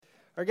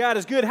Our God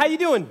is good. How you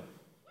doing?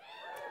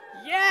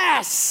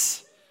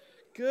 Yes!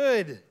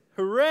 Good.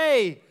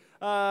 Hooray.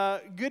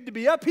 Good to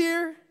be up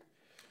here.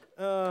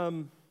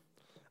 I'm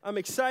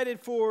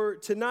excited for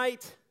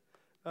tonight.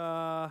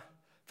 I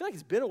feel like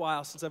it's been a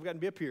while since I've gotten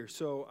to be up here,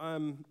 so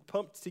I'm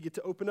pumped to get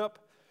to open up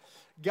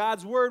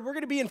God's Word. We're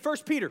going to be in 1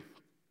 Peter.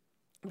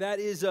 That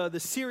is the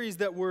series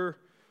that we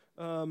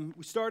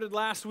started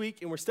last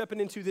week and we're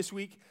stepping into this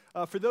week.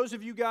 For those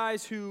of you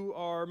guys who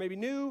are maybe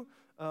new,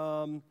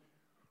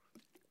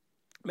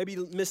 maybe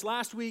missed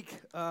last week,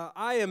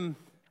 I'm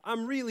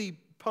really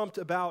pumped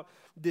about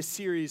this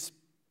series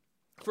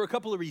for a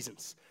couple of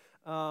reasons.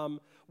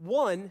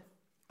 One,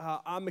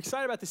 I'm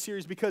excited about this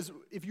series because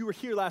if you were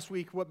here last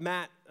week, what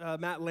Matt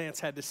Lance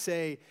had to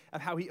say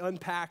of how he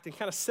unpacked and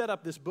kind of set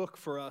up this book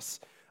for us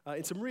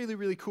in some really,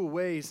 really cool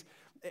ways.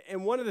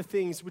 And one of the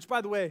things, which by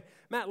the way,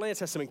 Matt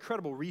Lance has some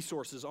incredible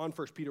resources on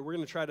 1 Peter. We're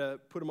going to try to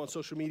put them on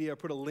social media,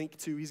 put a link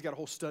to. He's got a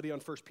whole study on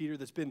 1 Peter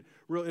that's been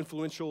real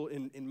influential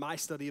in my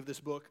study of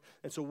this book.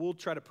 And so we'll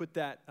try to put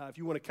that, if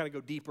you want to kind of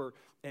go deeper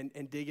and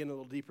dig in a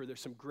little deeper,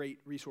 there's some great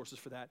resources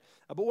for that.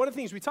 But one of the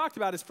things we talked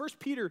about is 1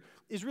 Peter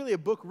is really a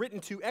book written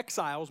to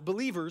exiles,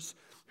 believers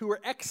who are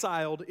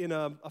exiled in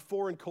a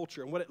foreign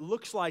culture, and what it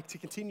looks like to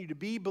continue to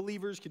be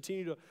believers,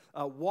 continue to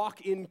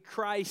walk in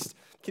Christ,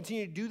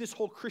 continue to do this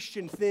whole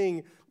Christian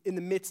thing in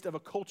the midst of a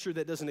culture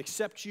that doesn't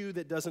accept you,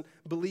 that doesn't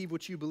believe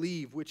what you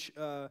believe, which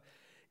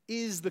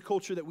is the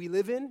culture that we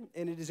live in,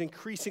 and it is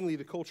increasingly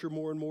the culture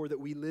more and more that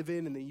we live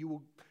in, and that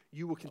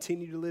you will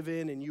continue to live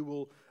in, and you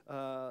will,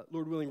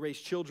 Lord willing, raise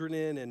children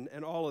in,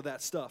 and all of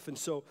that stuff. And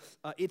so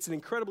it's an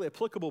incredibly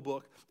applicable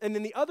book. And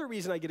then the other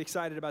reason I get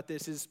excited about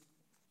this is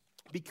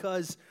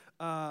because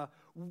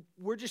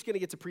we're just going to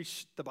get to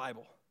preach the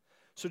Bible.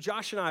 So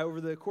Josh and I,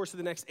 over the course of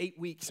the next 8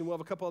 weeks, and we'll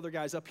have a couple other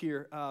guys up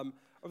here,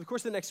 over the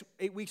course of the next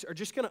 8 weeks, are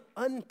just going to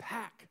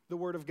unpack the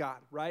Word of God,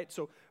 right?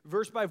 So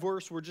verse by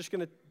verse, we're just going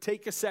to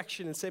take a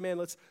section and say, man,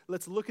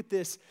 let's look at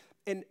this.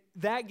 And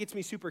that gets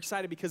me super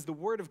excited because the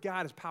Word of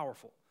God is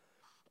powerful.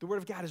 The Word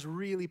of God is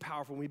really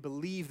powerful, and we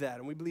believe that,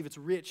 and we believe it's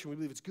rich, and we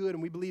believe it's good,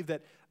 and we believe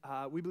that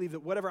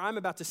whatever I'm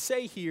about to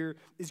say here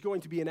is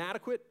going to be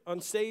inadequate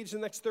on stage in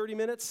the next 30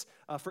 minutes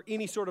for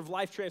any sort of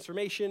life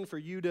transformation, for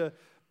you to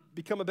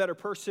become a better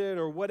person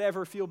or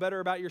whatever, feel better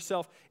about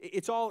yourself.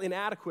 It's all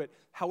inadequate.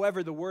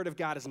 However, the Word of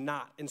God is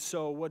not. And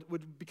so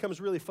what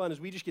becomes really fun is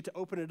we just get to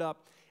open it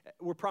up.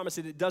 We're promised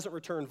that it doesn't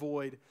return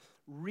void.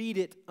 Read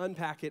it,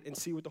 unpack it, and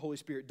see what the Holy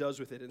Spirit does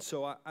with it. And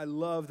so I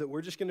love that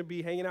we're just going to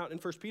be hanging out in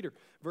 1 Peter,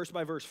 verse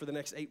by verse, for the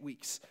next 8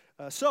 weeks.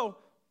 So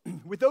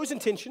with those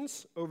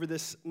intentions over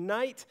this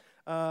night,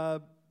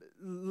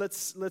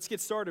 let's get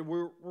started.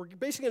 We're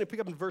basically going to pick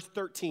up in verse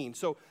 13.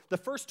 So the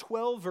first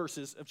 12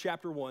 verses of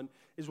chapter 1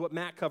 is what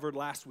Matt covered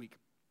last week.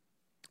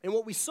 And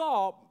what we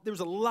saw, there was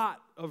a lot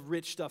of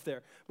rich stuff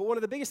there. But one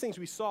of the biggest things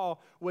we saw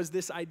was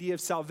this idea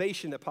of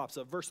salvation that pops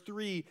up. Verse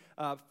 3,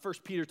 1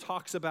 Peter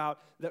talks about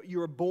that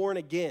you are born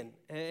again.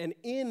 And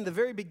in the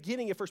very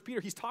beginning of 1 Peter,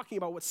 he's talking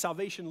about what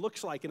salvation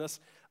looks like in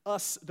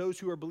us, those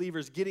who are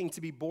believers, getting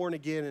to be born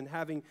again and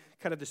having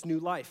kind of this new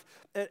life.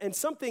 And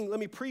something, let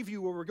me preview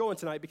where we're going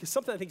tonight, because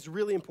something I think is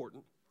really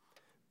important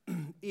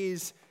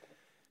is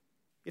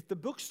if the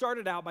book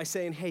started out by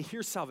saying, hey,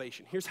 here's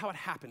salvation, here's how it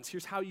happens,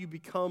 here's how you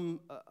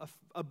become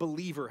a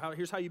believer,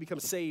 here's how you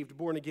become saved,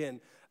 born again,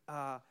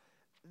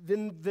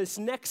 then this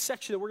next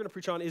section that we're going to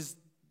preach on is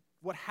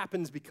what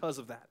happens because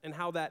of that and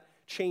how that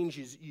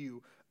changes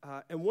you.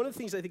 And one of the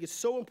things I think is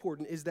so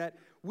important is that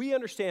we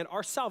understand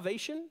our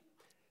salvation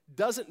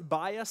doesn't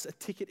buy us a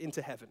ticket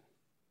into heaven.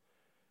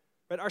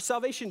 Right? Our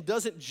salvation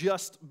doesn't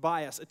just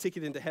buy us a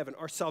ticket into heaven.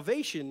 Our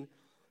salvation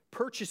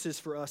purchases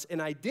for us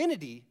an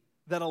identity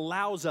that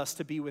allows us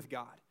to be with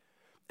God.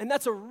 And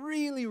that's a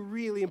really,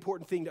 really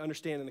important thing to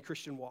understand in the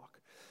Christian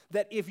walk.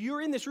 That if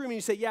you're in this room and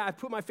you say, yeah, I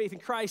put my faith in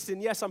Christ,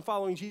 and yes, I'm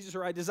following Jesus,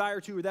 or I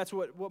desire to, or that's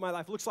what my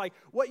life looks like,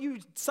 what you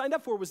signed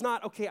up for was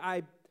not, okay,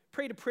 I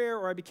prayed a prayer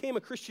or I became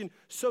a Christian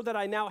so that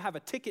I now have a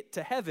ticket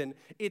to heaven.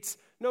 It's,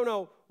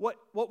 no, what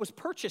was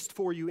purchased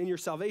for you in your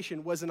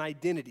salvation was an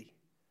identity.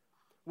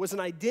 Was an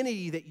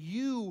identity that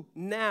you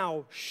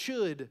now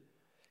should,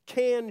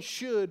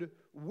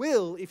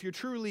 will, if you're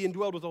truly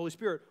indwelled with the Holy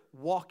Spirit,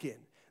 walk in.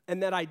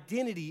 And that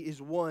identity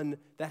is one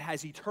that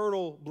has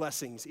eternal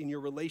blessings in your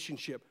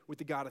relationship with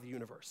the God of the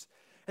universe.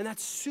 And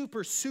that's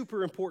super,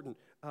 super important.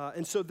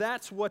 And so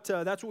that's what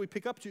we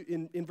pick up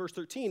to in verse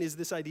 13 is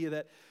this idea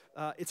that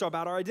it's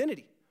about our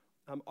identity.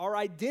 Our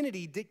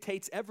identity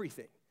dictates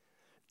everything.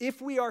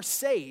 If we are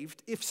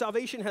saved, if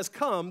salvation has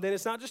come, then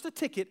it's not just a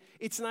ticket,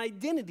 it's an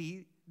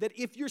identity that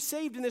if you're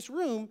saved in this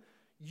room,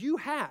 you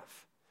have.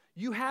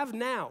 You have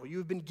now.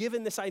 You've been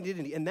given this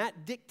identity, and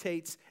that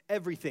dictates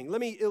everything. Let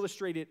me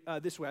illustrate it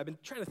this way. I've been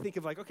trying to think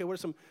of okay, what are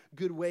some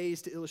good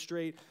ways to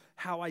illustrate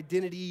how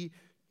identity,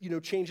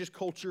 changes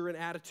culture and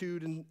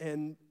attitude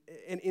and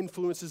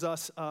influences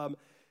us.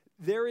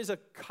 There is a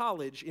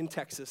college in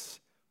Texas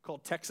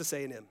called Texas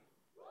A&M.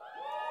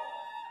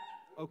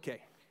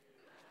 Okay.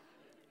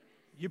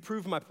 You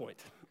prove my point.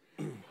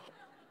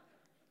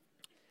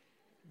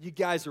 You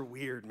guys are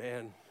weird,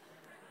 man.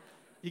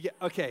 You get,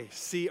 okay,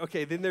 see,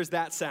 okay, then there's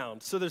that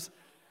sound. So there's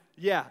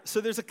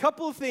a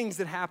couple of things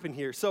that happen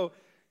here. So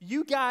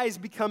you guys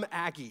become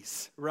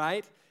Aggies,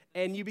 right?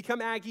 And you become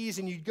Aggies,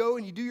 and you go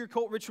and you do your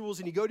cult rituals,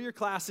 and you go to your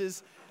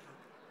classes,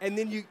 and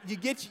then you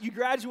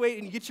graduate,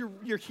 and you get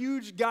your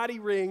huge gaudy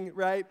ring,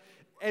 right?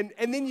 And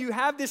then you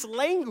have this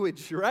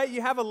language, right?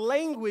 You have a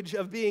language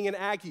of being an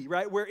Aggie,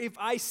 right? Where if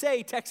I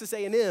say Texas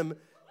A&M,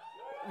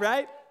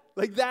 right?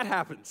 Like that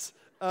happens,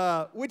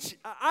 which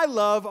I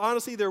love.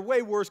 Honestly, there are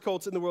way worse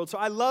cults in the world, so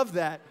I love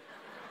that.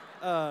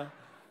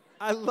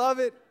 I love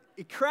it.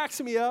 It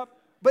cracks me up.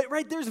 But,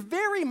 right, there's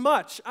very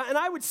much, and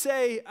I would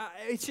say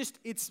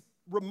it's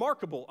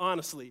remarkable,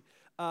 honestly,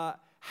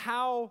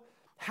 how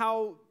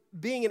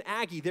being an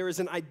Aggie, there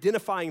is an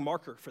identifying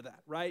marker for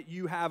that, right?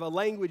 You have a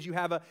language,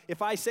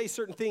 if I say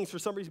certain things, for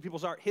some reason people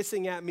start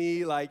hissing at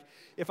me, like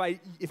if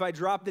I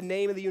drop the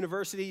name of the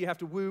university, you have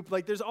to whoop.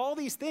 Like there's all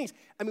these things.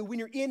 I mean, when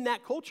you're in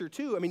that culture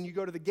too, I mean, you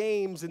go to the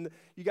games and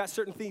you got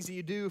certain things that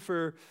you do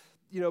for,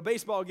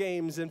 baseball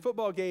games and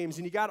football games,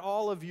 and you got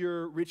all of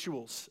your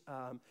rituals.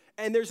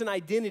 And there's an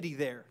identity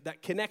there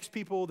that connects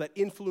people, that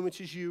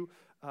influences you.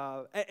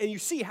 And you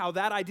see how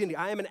that identity,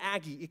 I am an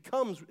Aggie,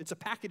 it's a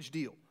package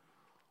deal.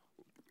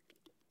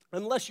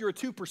 Unless you're a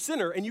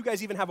 2%er and you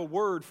guys even have a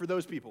word for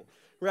those people,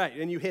 right?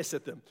 And you hiss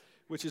at them,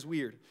 which is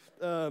weird.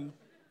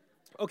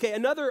 Okay,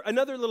 another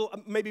little,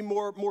 maybe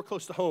more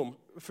close to home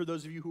for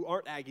those of you who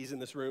aren't Aggies in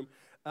this room.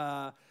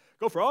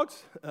 Go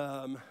Frogs.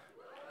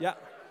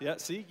 Yeah,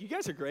 see, you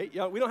guys are great.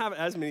 Yeah, we don't have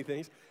as many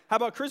things. How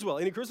about Criswell?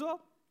 Any Criswell?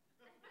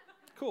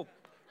 Cool,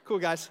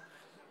 guys.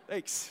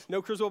 Thanks.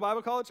 No Criswell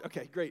Bible College?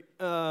 Okay, great.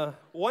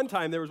 One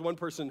time there was one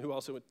person who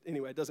also went,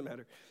 anyway, it doesn't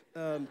matter.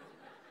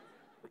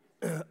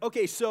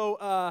 Okay,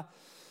 so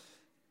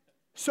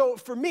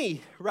for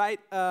me, right,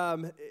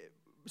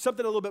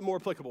 something a little bit more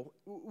applicable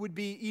would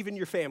be even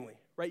your family,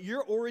 right?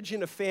 Your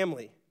origin of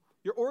family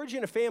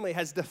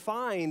has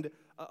defined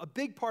a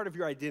big part of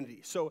your identity.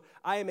 So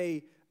I am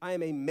a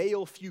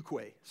male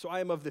Fuquay. So I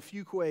am of the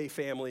Fuquay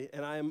family,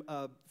 and I am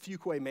a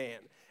Fuquay man.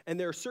 And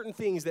there are certain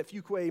things that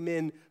Fuquay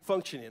men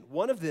function in.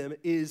 One of them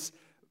is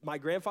my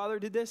grandfather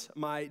did this,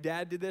 my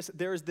dad did this.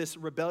 There's this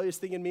rebellious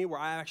thing in me where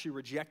I actually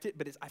reject it,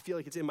 but I feel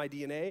like it's in my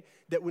DNA,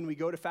 that when we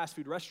go to fast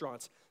food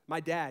restaurants, my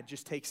dad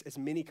just takes as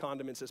many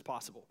condiments as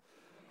possible.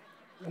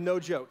 No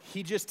joke.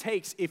 He just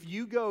takes, if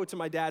you go to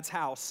my dad's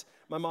house,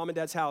 my mom and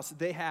dad's house,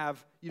 they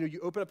have,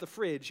 you open up the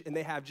fridge and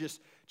they have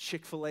just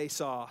Chick-fil-A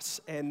sauce,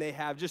 and they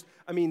have just,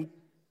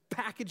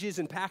 packages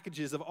and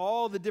packages of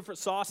all the different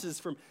sauces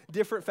from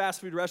different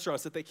fast food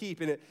restaurants that they keep,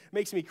 and it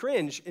makes me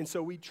cringe, and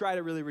so we try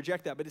to really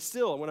reject that. But it's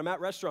still, when I'm at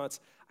restaurants,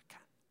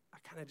 I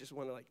kind of just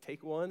want to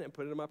take one and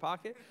put it in my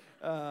pocket.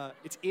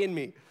 It's in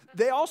me.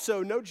 They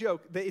also, no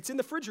joke, it's in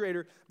the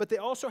refrigerator, but they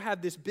also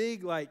have this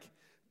big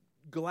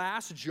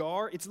glass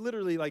jar. It's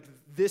literally like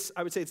this,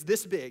 I would say it's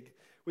this big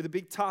with a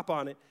big top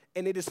on it,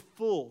 and it is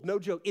full, no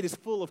joke, it is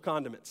full of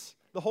condiments.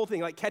 The whole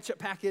thing, like ketchup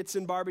packets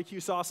and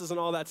barbecue sauces and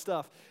all that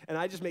stuff. And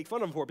I just make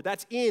fun of them for it. But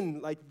that's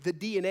in the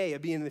DNA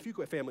of being in the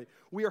Fuquay family.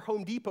 We are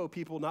Home Depot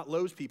people, not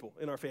Lowe's people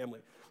in our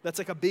family.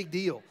 That's a big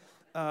deal.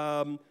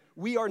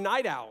 We are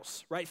night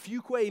owls, right?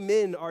 Fuquay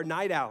men are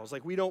night owls.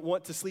 We don't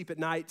want to sleep at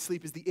night.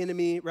 Sleep is the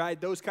enemy,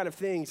 right? Those kind of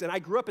things. And I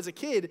grew up as a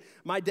kid.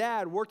 My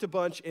dad worked a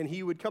bunch, and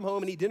he would come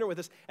home and eat dinner with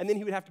us, and then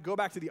he would have to go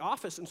back to the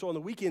office. And so on the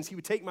weekends, he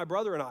would take my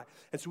brother and I.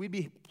 And so we'd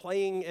be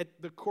playing at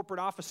the corporate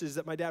offices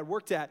that my dad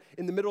worked at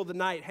in the middle of the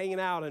night, hanging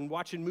out and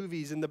watching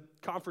movies in the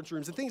conference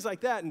rooms and things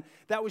like that. And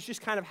that was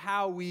just kind of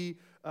how we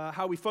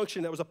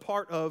functioned. That was a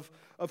part of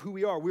who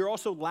we are. We're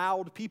also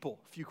loud people,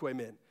 Fuquay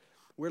men.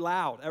 We're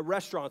loud. At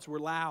restaurants, we're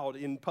loud.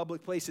 In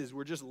public places,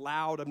 we're just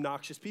loud,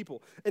 obnoxious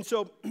people. And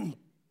so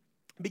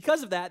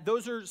because of that,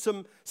 those are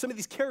some of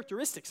these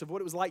characteristics of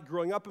what it was like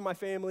growing up in my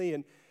family,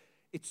 and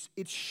it's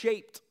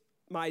shaped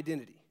my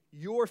identity.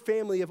 Your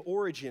family of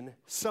origin,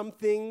 some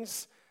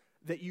things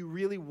that you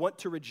really want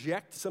to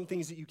reject, some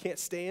things that you can't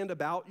stand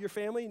about your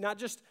family, not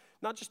just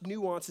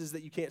nuances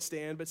that you can't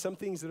stand, but some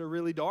things that are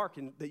really dark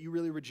and that you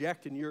really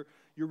reject, and you're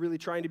really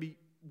trying to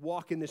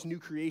walk in this new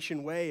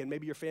creation way, and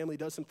maybe your family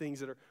does some things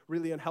that are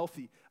really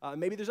unhealthy.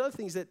 Maybe there's other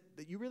things that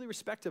you really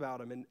respect about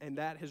them, and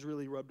that has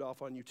really rubbed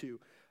off on you too.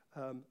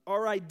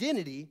 Our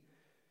identity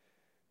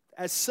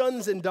as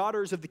sons and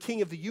daughters of the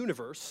King of the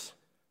universe,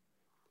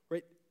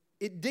 right,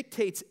 it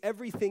dictates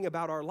everything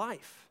about our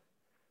life.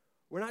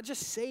 We're not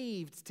just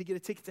saved to get a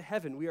ticket to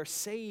heaven. We are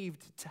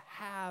saved to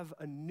have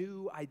a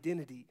new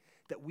identity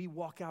that we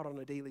walk out on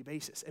a daily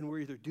basis, and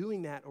we're either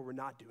doing that or we're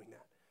not doing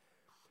that.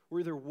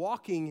 We're either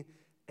walking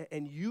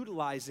and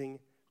utilizing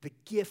the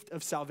gift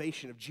of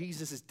salvation, of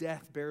Jesus'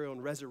 death, burial,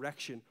 and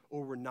resurrection,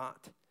 or we're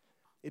not.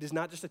 It is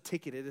not just a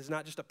ticket. It is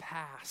not just a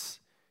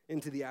pass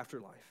into the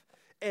afterlife.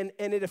 And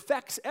it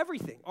affects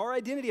everything. Our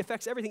identity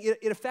affects everything.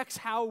 It affects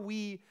how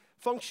we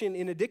function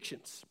in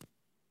addictions.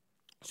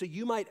 So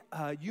you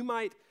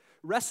might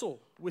wrestle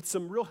with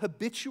some real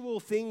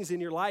habitual things in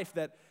your life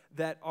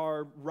that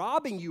are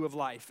robbing you of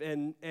life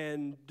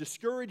and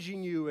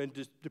discouraging you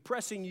and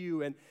depressing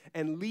you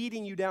and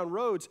leading you down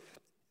roads.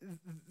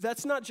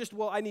 that's not just,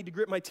 well, I need to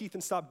grit my teeth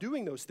and stop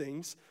doing those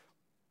things.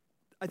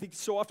 I think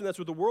so often that's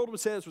what the world would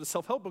say, that's what a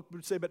self-help book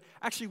would say, but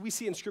actually we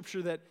see in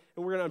Scripture that,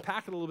 and we're going to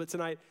unpack it a little bit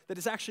tonight, that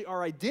it's actually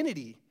our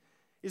identity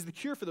is the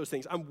cure for those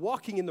things. I'm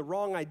walking in the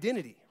wrong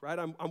identity, right?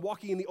 I'm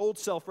walking in the old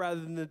self rather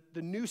than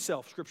the new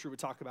self Scripture would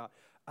talk about.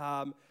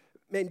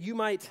 Man, you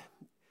might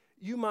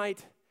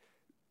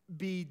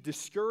be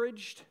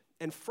discouraged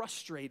and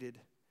frustrated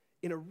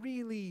in a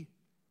really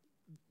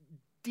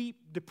deep,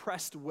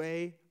 depressed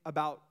way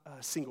about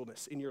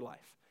singleness in your life.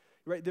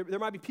 Right? There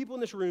might be people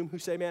in this room who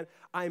say, man,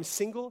 I am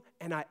single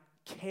and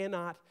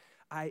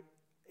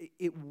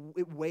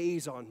it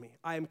weighs on me.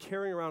 I am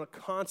carrying around a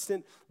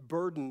constant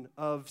burden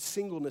of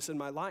singleness in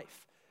my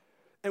life.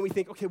 And we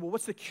think, okay, well,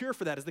 what's the cure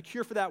for that? Is the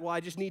cure for that, well, I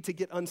just need to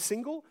get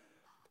unsingle?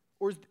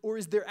 Or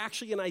is there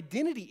actually an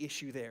identity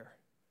issue there?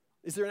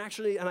 Is there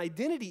actually an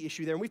identity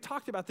issue there? And we've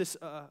talked about this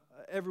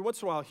every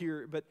once in a while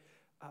here, but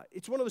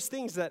it's one of those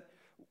things that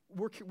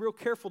we're real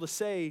careful to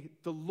say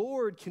the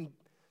Lord can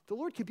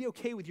be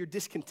okay with your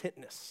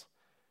discontentness,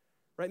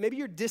 right? Maybe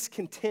you're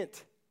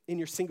discontent in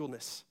your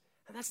singleness,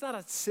 and that's not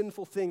a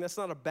sinful thing. That's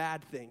not a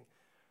bad thing,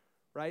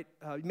 right?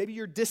 Maybe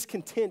you're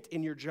discontent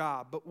in your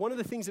job, but one of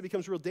the things that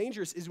becomes real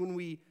dangerous is when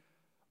we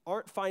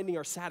aren't finding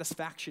our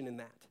satisfaction in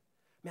that.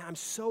 Man, I'm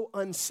so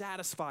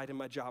unsatisfied in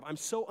my job. I'm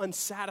so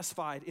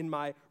unsatisfied in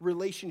my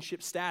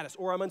relationship status,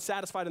 or I'm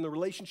unsatisfied in the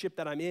relationship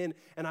that I'm in,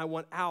 and I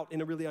want out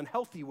in a really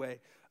unhealthy way.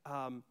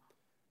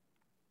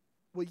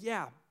 Well,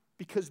 yeah,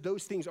 because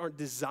those things aren't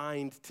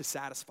designed to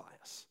satisfy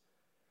us,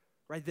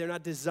 right? They're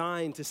not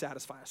designed to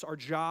satisfy us. Our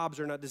jobs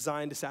are not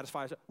designed to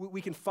satisfy us.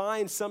 We can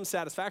find some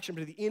satisfaction,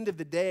 but at the end of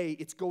the day,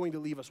 it's going to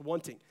leave us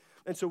wanting.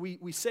 And so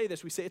we say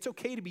this. We say it's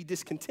okay to be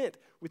discontent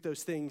with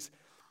those things,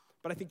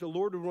 but I think the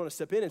Lord would want to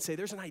step in and say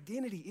there's an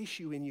identity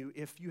issue in you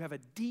if you have a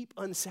deep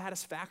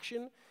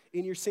unsatisfaction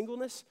in your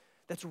singleness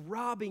that's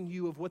robbing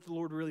you of what the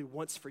Lord really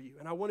wants for you.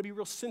 And I want to be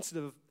real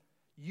sensitive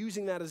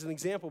using that as an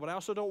example, but I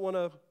also don't want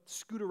to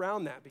scoot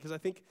around that because I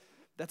think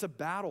that's a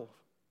battle.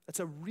 That's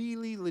a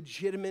really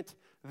legitimate,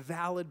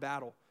 valid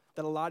battle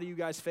that a lot of you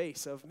guys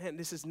face of, man,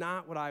 this is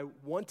not what I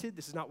wanted.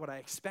 This is not what I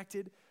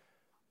expected.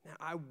 Now,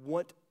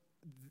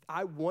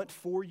 I want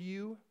for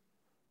you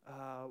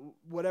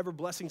whatever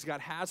blessings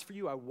God has for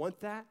you. I want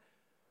that.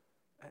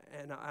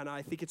 And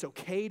I think it's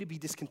okay to be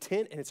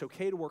discontent, and it's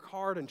okay to work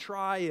hard and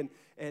try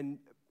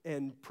and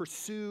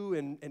pursue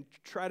and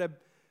try to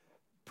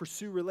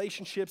pursue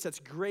relationships. That's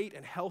great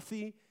and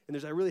healthy, and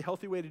there's a really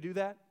healthy way to do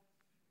that.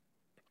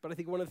 But I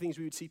think one of the things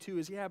we would see too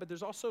is, but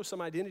there's also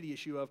some identity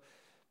issue of,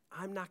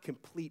 I'm not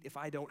complete if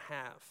I don't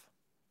have.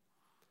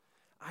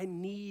 I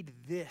need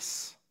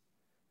this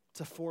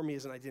to form me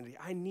as an identity.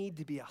 I need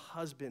to be a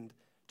husband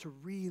to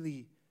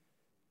really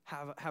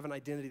have an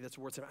identity that's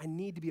worth it. I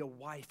need to be a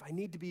wife. I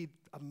need to be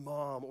a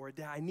mom or a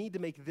dad. I need to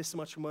make this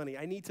much money.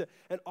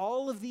 And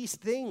all of these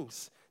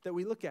things that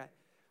we look at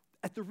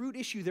the root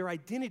issue, they're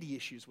identity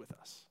issues with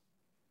us.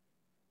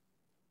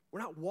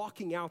 We're not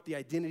walking out the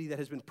identity that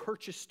has been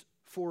purchased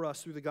for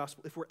us through the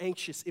gospel. If we're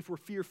anxious, if we're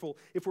fearful,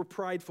 if we're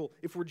prideful,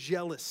 if we're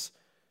jealous,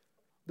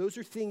 those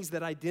are things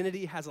that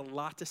identity has a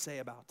lot to say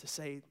about, to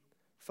say,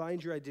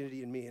 find your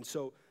identity in me. And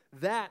so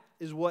that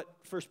is what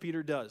 1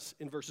 Peter does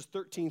in verses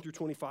 13 through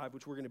 25,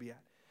 which we're going to be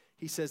at.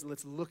 He says,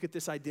 let's look at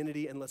this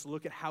identity and let's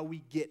look at how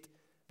we get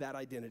that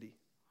identity.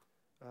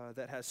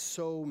 That has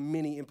so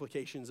many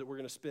implications that we're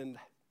going to spend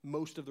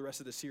most of the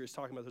rest of the series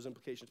talking about those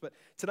implications. But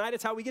tonight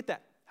it's how we get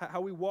that, how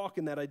we walk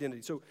in that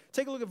identity. So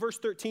take a look at verse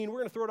 13. We're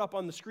going to throw it up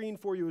on the screen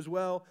for you as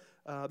well.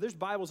 There's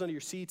Bibles under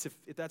your seats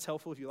if that's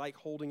helpful. If you like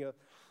holding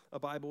a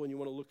Bible and you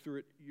want to look through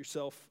it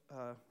yourself,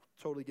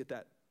 totally get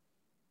that.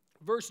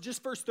 Verse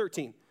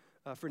 13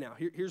 for now.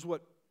 Here's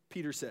what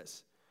Peter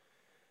says.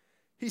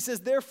 He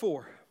says,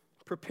 therefore,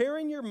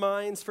 preparing your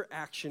minds for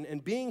action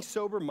and being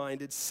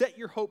sober-minded, set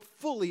your hope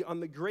fully on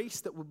the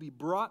grace that will be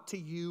brought to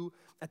you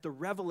at the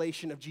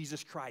revelation of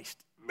Jesus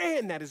Christ.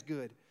 Man, that is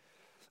good.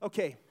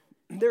 Okay,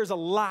 there's a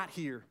lot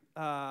here.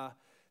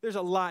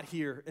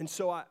 And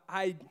so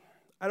I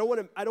don't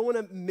want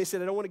to miss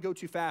it. I don't want to go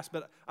too fast,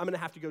 but I'm going to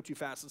have to go too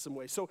fast in some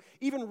ways. So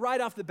even right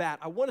off the bat,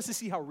 I want us to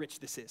see how rich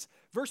this is.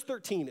 Verse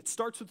 13, it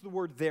starts with the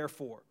word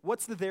therefore.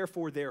 What's the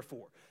therefore?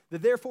 The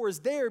therefore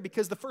is there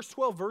because the first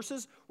 12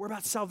 verses were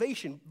about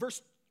salvation.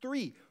 Verse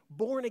 3,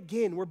 born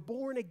again. We're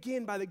born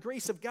again by the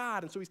grace of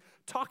God. And so he's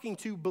talking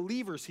to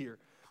believers here.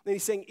 And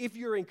he's saying, if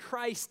you're in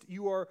Christ,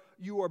 you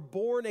are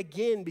born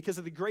again because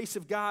of the grace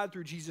of God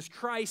through Jesus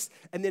Christ.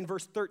 And then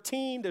verse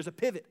 13, there's a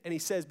pivot. And he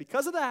says,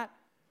 because of that,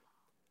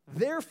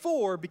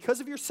 therefore,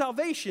 because of your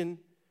salvation,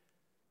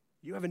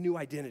 you have a new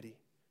identity.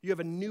 You have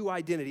a new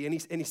identity.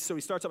 So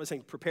he starts out by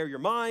saying, prepare your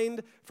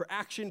mind for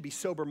action, be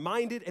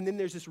sober-minded. And then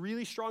there's this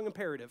really strong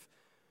imperative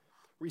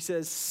where he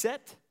says,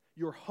 set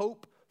your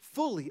hope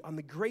fully on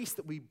the grace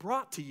that we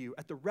brought to you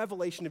at the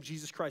revelation of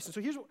Jesus Christ. And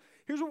so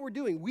here's what we're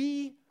doing.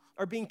 We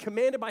are being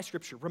commanded by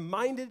Scripture,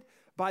 reminded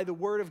by the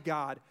Word of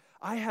God,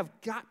 I have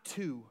got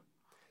to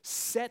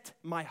set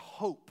my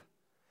hope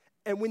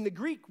And when the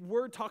Greek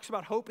word talks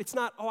about hope, it's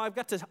not, oh, I've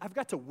got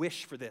to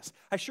wish for this.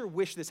 I sure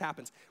wish this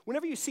happens.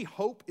 Whenever you see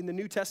hope in the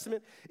New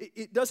Testament,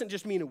 it doesn't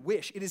just mean a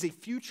wish. It is a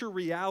future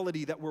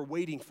reality that we're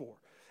waiting for.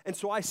 And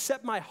so I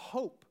set my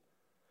hope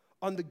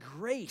on the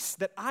grace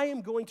that I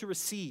am going to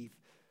receive,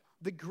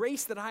 the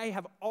grace that I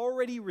have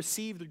already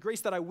received, the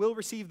grace that I will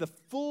receive, the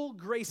full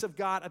grace of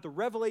God at the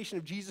revelation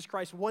of Jesus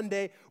Christ one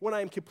day when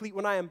I am complete,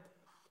 when I am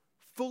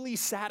fully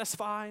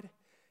satisfied.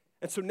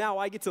 And so now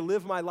I get to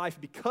live my life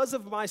because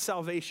of my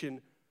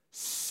salvation,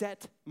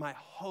 set my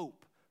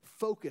hope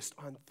focused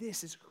on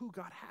this is who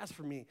God has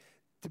for me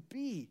to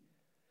be.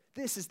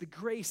 This is the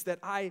grace that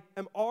I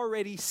am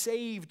already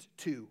saved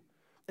to.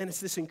 And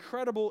it's this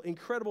incredible,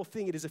 incredible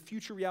thing. It is a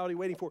future reality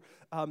waiting for.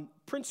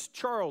 Prince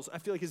Charles, I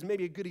feel like, is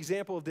maybe a good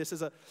example of this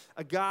as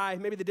a guy,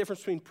 maybe the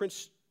difference between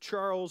Prince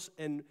Charles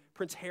and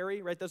Prince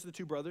Harry, right? Those are the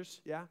two brothers,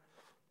 yeah?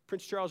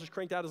 Prince Charles was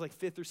cranked out as like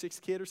fifth or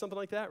sixth kid or something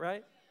like that,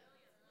 right?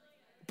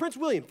 Prince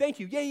William, thank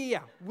you. Yeah.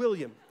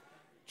 William.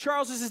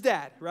 Charles is his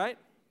dad, right?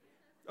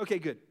 Okay,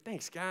 good.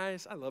 Thanks,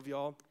 guys. I love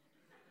y'all.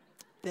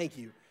 Thank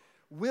you.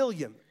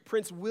 William.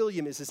 Prince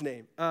William is his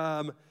name.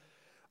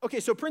 Okay,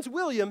 so Prince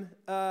William,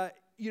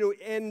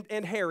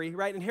 and Harry,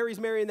 right? And Harry's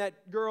marrying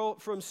that girl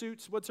from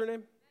Suits. What's her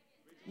name?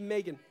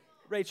 Megan.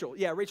 Rachel.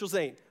 Yeah, Rachel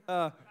Zane.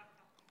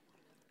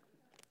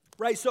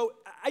 Right, so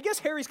I guess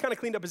Harry's kind of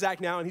cleaned up his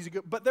act now, and he's a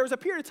good, but there was a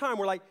period of time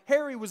where, like,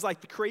 Harry was, like,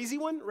 the crazy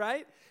one,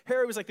 right?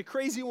 Harry was, like, the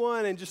crazy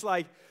one, and just,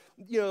 like,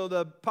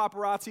 the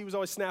paparazzi was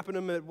always snapping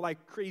him at,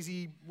 like,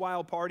 crazy,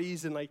 wild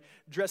parties and, like,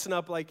 dressing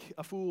up like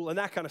a fool and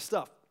that kind of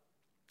stuff.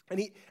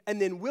 And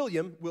then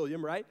William,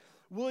 right?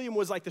 William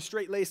was, like, the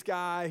straight-laced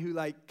guy who,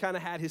 like, kind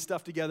of had his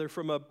stuff together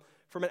from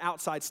an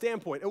outside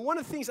standpoint. And one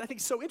of the things I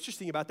think is so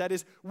interesting about that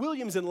is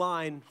William's in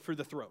line for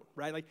the throne,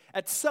 right? Like,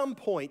 at some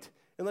point,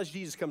 unless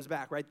Jesus comes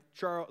back, right?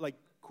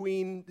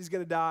 Queen is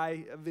going to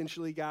die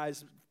eventually,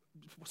 guys.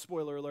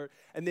 Spoiler alert.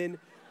 And then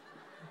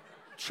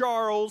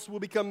Charles will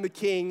become the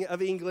king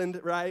of England,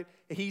 right?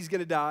 He's going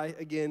to die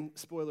again.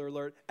 Spoiler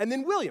alert. And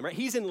then William, right?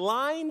 He's in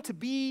line to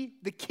be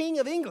the king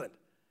of England.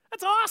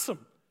 That's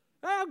awesome.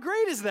 How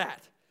great is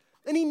that?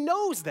 And he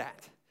knows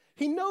that.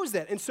 He knows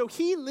that. And so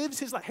he lives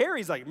his life.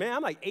 Harry's like, man,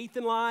 I'm like eighth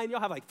in line. Y'all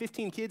have like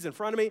 15 kids in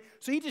front of me.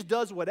 So he just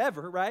does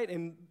whatever, right?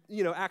 And,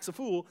 acts a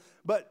fool.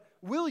 But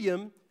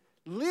William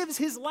lives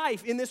his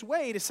life in this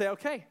way to say,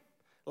 okay,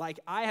 like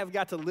I have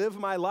got to live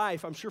my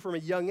life. I'm sure from a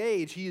young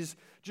age, he's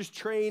just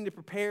trained and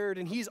prepared,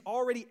 and he's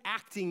already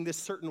acting this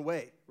certain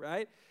way,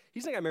 right?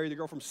 He's not going to marry the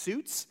girl from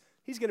Suits.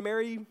 He's going to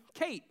marry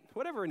Kate,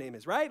 whatever her name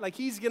is, right? Like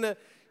he's going to,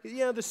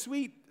 the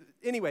sweet,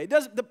 anyway,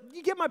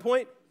 you get my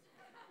point?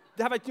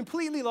 Have I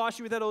completely lost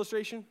you with that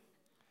illustration?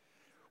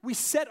 We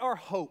set our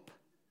hope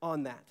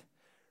on that,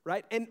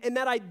 right? And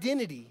that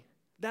identity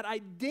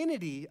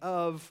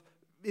of,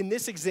 in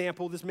this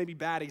example, this may be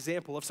bad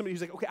example, of somebody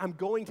who's like, okay, I'm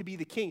going to be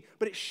the king,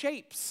 but it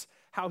shapes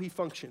how he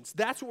functions.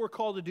 That's what we're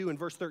called to do in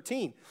verse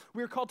 13.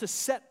 We are called to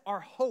set our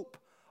hope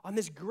on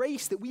this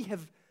grace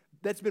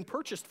that's been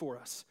purchased for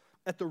us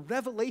at the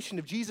revelation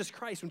of Jesus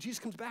Christ. When Jesus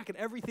comes back and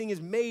everything is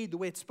made the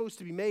way it's supposed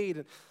to be made,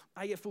 and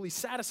I get fully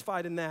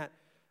satisfied in that,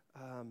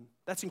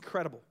 that's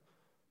incredible.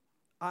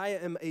 I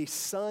am a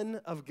son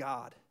of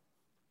God.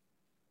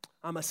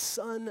 I'm a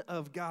son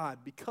of God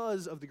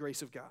because of the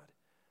grace of God.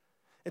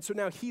 And so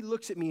now he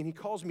looks at me and he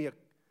calls me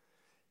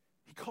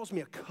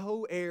a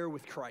co-heir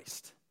with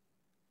Christ.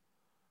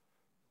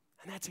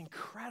 And that's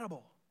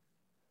incredible.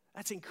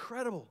 That's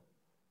incredible.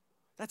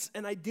 That's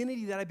an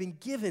identity that I've been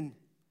given.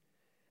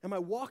 Am I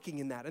walking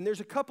in that? And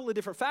there's a couple of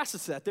different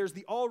facets to that. There's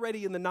the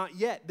already and the not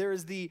yet. There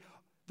is the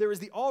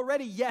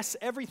already, yes,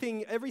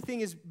 everything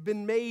has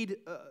been made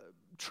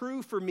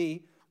true for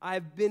me.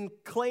 I've been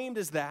claimed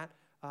as that.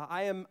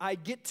 I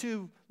get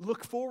to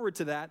look forward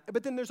to that.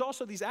 But then there's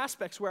also these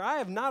aspects where I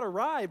have not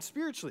arrived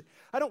spiritually.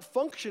 I don't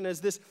function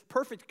as this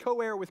perfect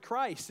co-heir with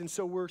Christ. And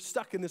so we're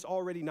stuck in this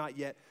already not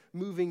yet,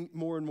 moving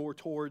more and more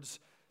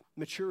towards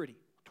maturity,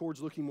 towards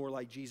looking more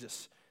like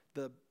Jesus,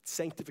 the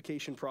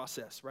sanctification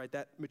process, right?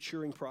 That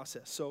maturing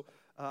process. So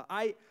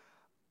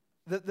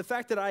the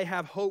fact that I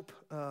have hope,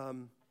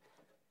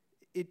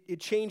 it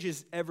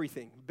changes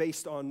everything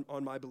based on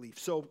my belief.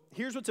 So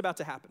here's what's about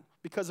to happen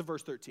because of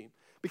verse 13.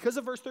 Because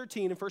of verse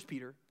 13 in 1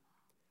 Peter,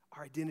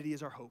 our identity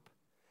is our hope.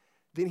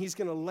 Then he's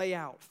going to lay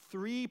out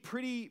three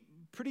pretty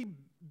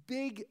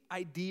big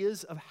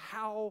ideas of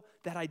how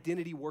that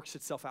identity works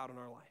itself out in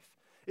our life.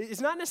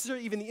 It's not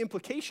necessarily even the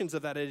implications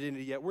of that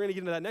identity yet. We're going to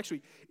get into that next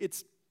week.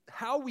 It's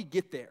how we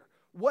get there.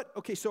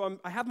 So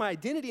I have my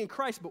identity in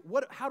Christ,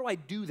 but how do I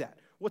do that?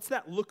 What's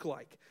that look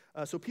like?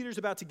 So Peter's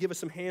about to give us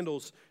some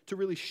handles to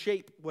really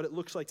shape what it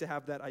looks like to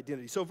have that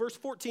identity. So verse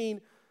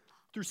 14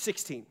 through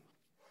 16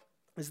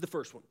 is the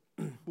first one.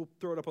 We'll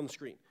throw it up on the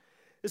screen.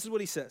 This is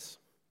what he says.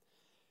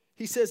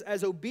 He says,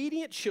 as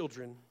obedient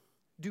children,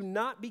 do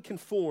not be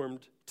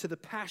conformed to the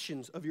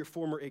passions of your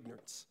former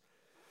ignorance.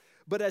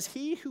 But as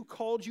he who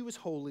called you is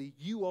holy,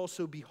 you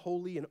also be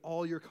holy in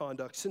all your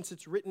conduct, since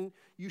it's written,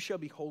 you shall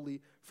be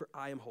holy, for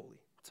I am holy.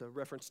 It's a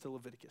reference to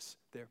Leviticus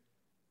there.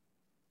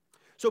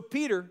 So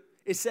Peter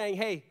is saying,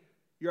 hey,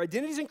 Your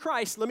identity is in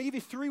Christ. Let me give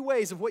you 3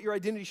 ways of what your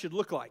identity should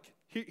look like.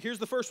 Here's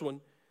the first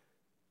one.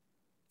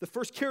 The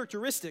first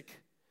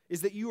characteristic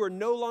is that you are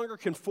no longer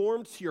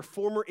conformed to your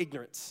former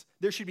ignorance.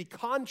 There should be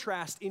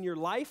contrast in your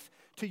life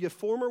to your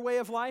former way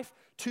of life,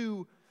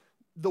 to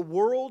the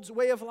world's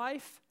way of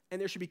life,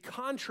 and there should be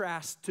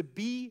contrast to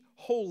be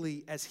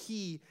holy as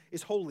he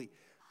is holy.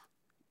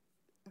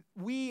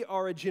 We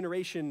are a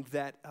generation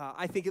that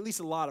I think at least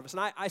a lot of us,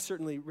 and I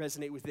certainly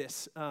resonate with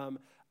this,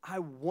 I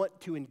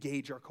want to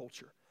engage our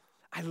culture.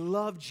 I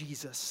love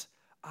Jesus.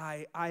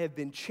 I have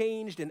been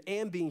changed and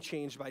am being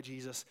changed by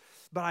Jesus,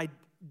 but I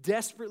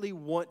desperately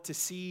want to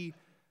see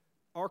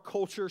our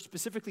culture,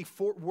 specifically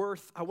Fort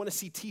Worth. I want to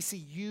see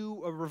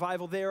TCU, a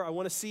revival there. I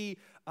want to see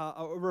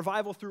a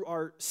revival through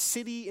our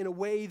city in a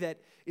way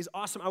that is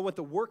awesome. I want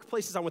the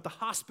workplaces, I want the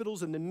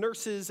hospitals and the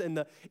nurses and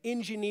the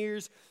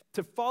engineers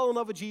to fall in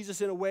love with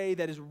Jesus in a way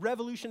that is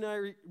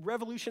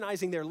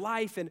revolutionizing their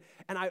life.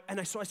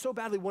 So I so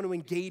badly want to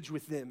engage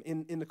with them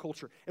in the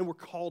culture, and we're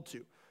called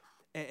to.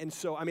 And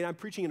so, I mean, I'm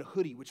preaching in a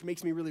hoodie, which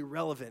makes me really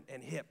relevant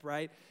and hip,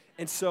 right?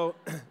 And so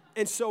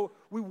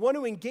we want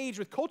to engage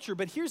with culture,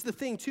 but here's the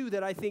thing, too,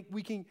 that I think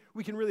we can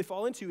really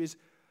fall into is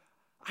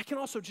I can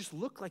also just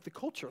look like the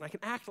culture, and I can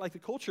act like the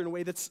culture in a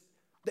way that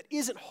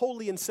isn't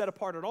holy and set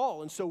apart at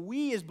all. And so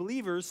we as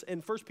believers,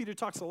 and 1 Peter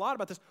talks a lot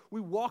about this, we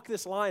walk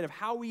this line of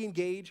how we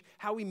engage,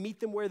 how we meet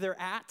them where they're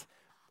at,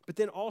 but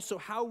then also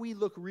how we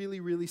look really,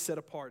 really set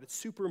apart. It's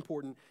super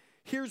important.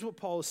 Here's what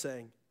Paul is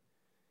saying.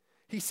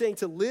 He's saying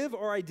to live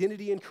our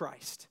identity in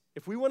Christ.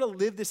 If we want to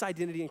live this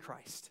identity in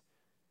Christ,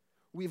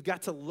 we've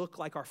got to look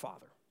like our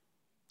Father.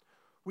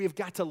 We have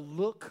got to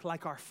look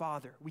like our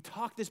Father. We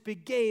talk this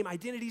big game,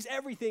 identity's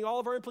everything, all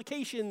of our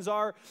implications,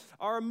 our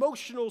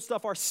emotional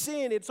stuff, our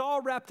sin, it's all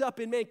wrapped up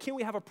in, man, can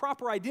we have a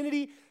proper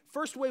identity?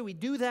 First way we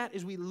do that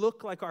is we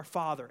look like our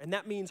Father, and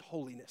that means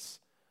holiness.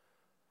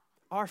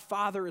 Our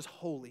Father is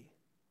holy.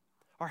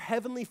 Our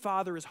Heavenly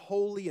Father is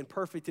holy and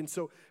perfect, and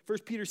so 1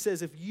 Peter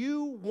says if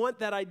you want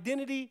that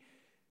identity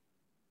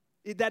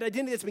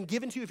that's been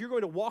given to you, if you're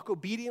going to walk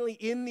obediently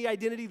in the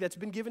identity that's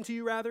been given to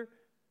you, rather,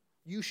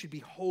 you should be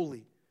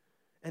holy.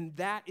 And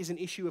that is an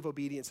issue of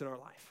obedience in our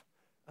life.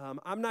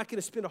 I'm not going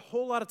to spend a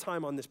whole lot of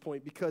time on this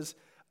point because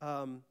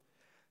I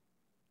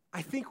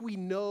think we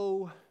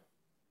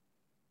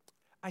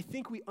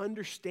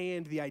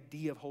understand the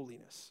idea of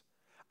holiness.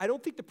 I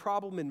don't think the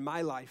problem in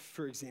my life,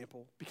 for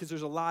example, because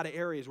there's a lot of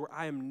areas where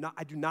I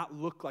do not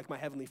look like my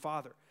Heavenly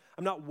Father.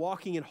 I'm not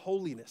walking in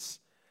holiness.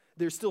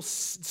 There's still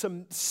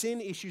some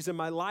sin issues in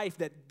my life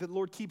that the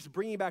Lord keeps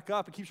bringing back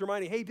up and keeps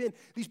reminding, hey, Ben,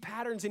 these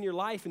patterns in your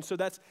life, and so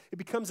it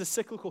becomes a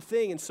cyclical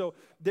thing, and so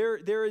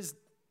there's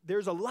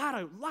a lot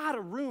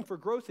of room for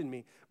growth in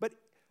me. But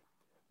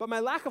my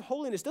lack of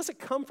holiness doesn't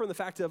come from the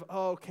fact of,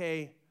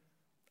 I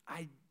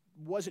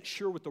wasn't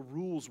sure what the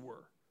rules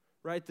were,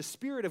 right? The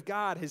Spirit of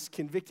God has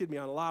convicted me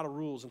on a lot of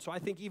rules, and so I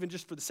think even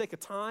just for the sake of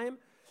time,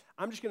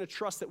 I'm just going to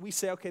trust that we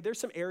say, okay, there's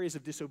some areas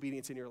of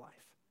disobedience in your life.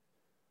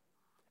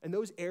 And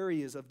those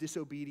areas of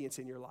disobedience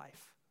in your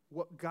life,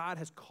 what God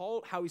has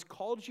called, how he's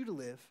called you to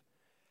live,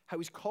 how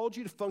he's called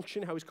you to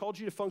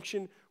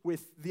function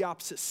with the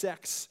opposite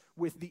sex,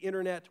 with the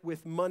internet,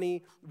 with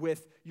money,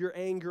 with your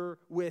anger,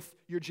 with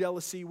your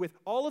jealousy, with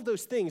all of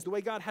those things, the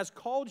way God has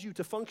called you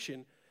to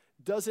function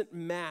doesn't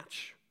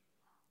match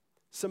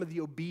some of the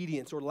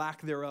obedience or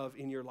lack thereof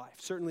in your life.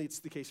 Certainly it's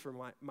the case for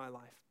my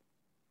life.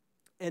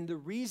 And the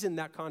reason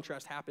that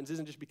contrast happens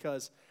isn't just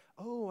because,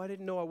 I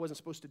didn't know I wasn't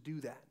supposed to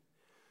do that.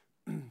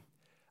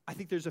 I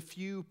think there's a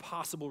few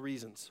possible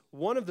reasons.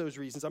 One of those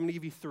reasons, I'm going to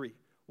give you 3.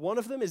 One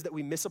of them is that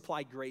we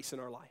misapply grace in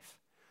our life.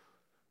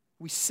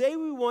 We say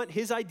we want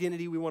his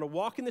identity. We want to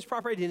walk in this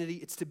proper identity.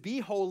 It's to be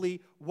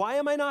holy. Why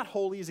am I not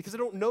holy? Is it because I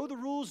don't know the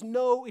rules?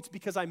 No, it's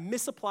because I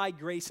misapply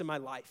grace in my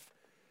life.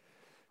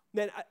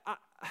 Man,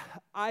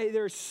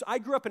 I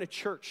grew up in a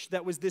church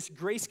that was this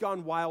grace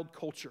gone wild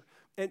culture.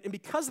 And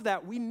because of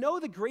that, we know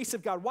the grace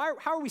of God.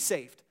 How are we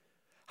saved?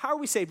 How are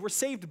we saved? We're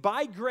saved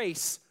by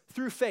grace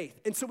through faith.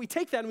 And so we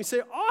take that and we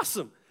say,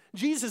 awesome.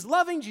 Jesus is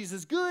loving, Jesus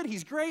is good,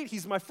 he's great,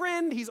 he's my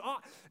friend,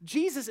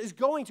 Jesus is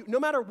going to, no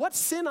matter what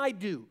sin I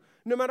do,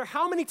 no matter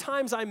how many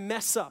times I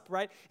mess up,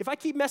 right? If I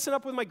keep messing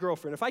up with my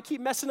girlfriend, if I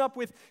keep messing up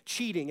with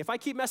cheating, if I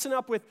keep messing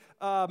up with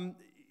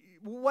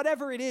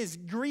whatever it is,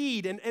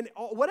 greed, and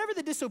whatever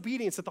the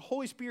disobedience that the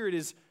Holy Spirit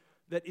is,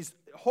 that is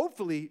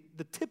hopefully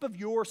the tip of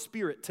your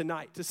spirit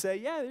tonight to say,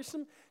 yeah, there's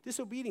some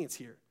disobedience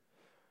here.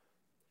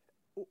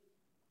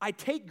 I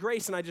take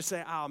grace and I just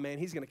say, oh man,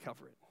 he's going to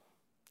cover it.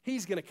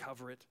 He's going to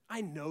cover it.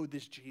 I know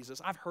this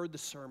Jesus. I've heard the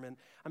sermon.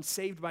 I'm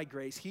saved by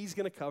grace. He's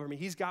going to cover me.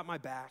 He's got my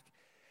back.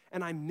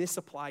 And I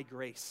misapply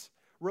grace.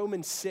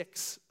 Romans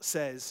 6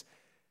 says,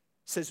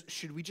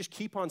 should we just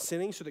keep on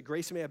sinning so that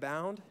grace may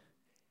abound?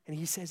 And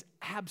he says,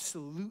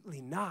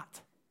 absolutely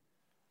not.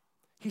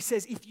 He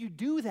says, if you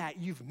do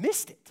that, you've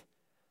missed it.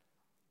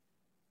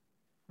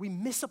 We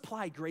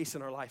misapply grace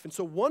in our life. And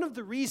so one of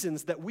the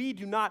reasons that we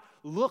do not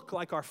look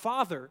like our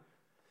Father,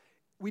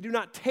 we do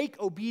not take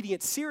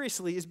obedience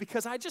seriously is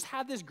because I just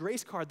have this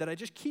grace card that I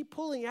just keep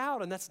pulling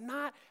out, and that's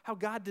not how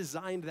God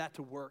designed that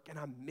to work, and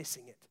I'm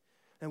missing it,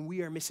 and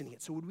we are missing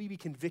it. So would we be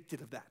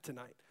convicted of that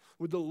tonight?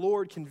 Would the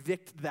Lord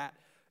convict that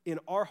in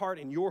our heart,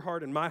 in your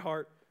heart, in my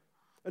heart?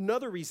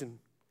 Another reason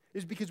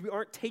is because we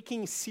aren't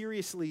taking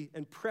seriously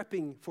and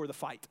prepping for the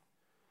fight.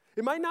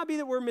 It might not be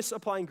that we're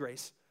misapplying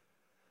grace,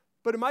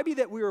 but it might be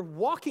that we are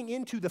walking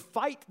into the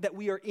fight that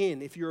we are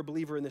in, if you're a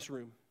believer in this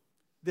room.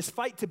 This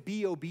fight to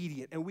be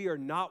obedient, and we are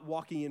not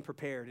walking in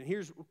prepared. And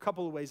here's a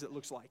couple of ways it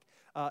looks like.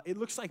 It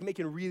looks like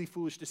making really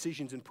foolish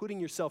decisions and putting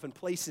yourself in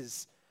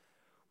places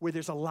where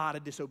there's a lot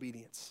of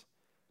disobedience.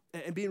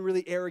 And being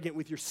really arrogant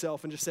with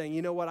yourself and just saying,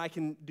 you know what, I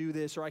can do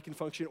this or I can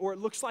function. Or it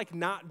looks like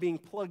not being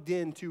plugged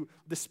into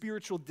the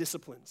spiritual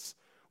disciplines,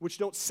 which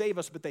don't save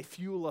us, but they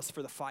fuel us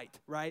for the fight,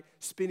 right?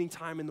 Spending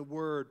time in the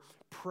Word,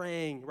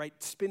 praying, right?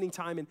 Spending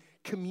time in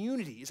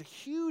community is a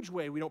huge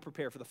way we don't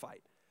prepare for the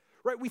fight,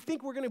 right? We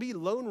think we're going to be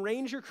Lone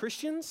Ranger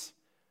Christians.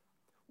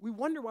 We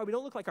wonder why we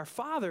don't look like our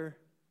Father.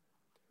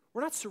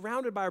 We're not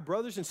surrounded by our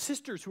brothers and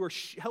sisters who are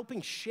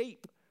helping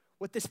shape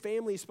what this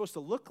family is supposed to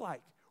look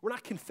like. We're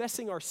not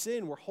confessing our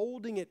sin. We're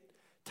holding it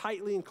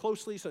tightly and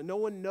closely so no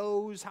one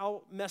knows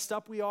how messed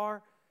up we are.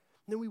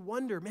 And then we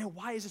wonder, man,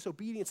 why is this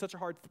obedience such a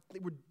hard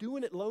thing? We're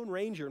doing it Lone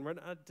Ranger, and we're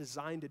not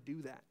designed to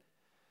do that.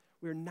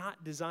 We're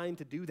not designed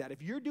to do that.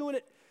 If you're doing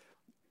it,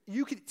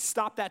 you could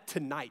stop that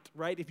tonight,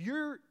 right? If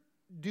you're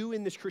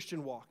doing this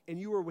Christian walk and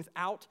you are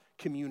without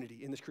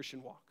community in this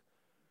Christian walk,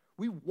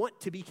 we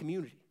want to be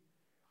community.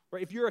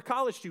 Right? If you're a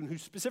college student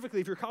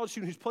if you're a college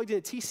student who's plugged in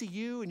at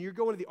TCU and you're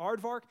going to the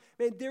Aardvark,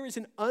 man, there is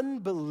an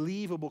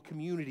unbelievable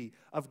community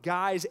of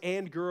guys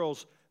and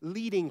girls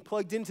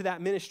plugged into that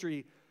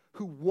ministry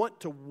who want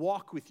to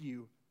walk with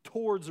you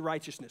towards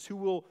righteousness, who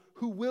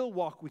will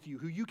walk with you,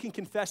 who you can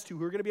confess to,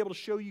 who are going to be able to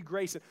show you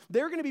grace. And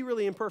they're going to be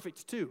really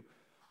imperfect too.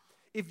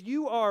 If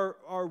you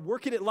are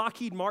working at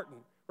Lockheed Martin,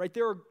 right,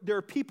 there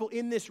are people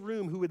in this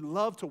room who would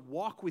love to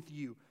walk with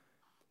you,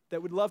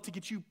 that would love to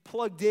get you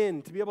plugged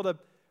in, to be able to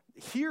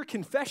hear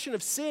confession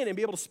of sin and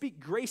be able to speak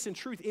grace and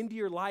truth into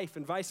your life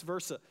and vice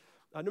versa.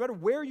 No matter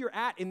where you're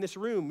at in this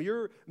room,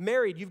 you're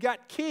married, you've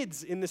got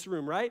kids in this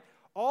room, right?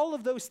 All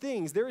of those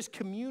things, there is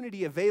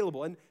community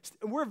available. And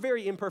we're a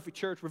very imperfect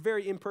church. We're a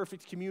very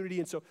imperfect community.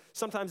 And so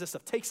sometimes that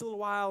stuff takes a little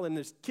while and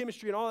there's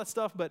chemistry and all that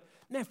stuff. But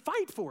man,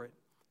 fight for it.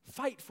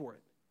 Fight for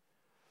it.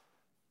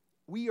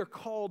 We are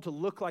called to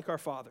look like our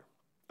Father.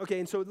 Okay,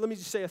 and so let me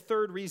just say a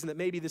third reason that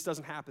maybe this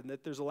doesn't happen,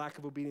 that there's a lack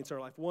of obedience in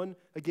our life. 1,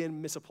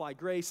 again, misapplied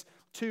grace.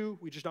 2,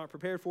 we just aren't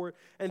prepared for it.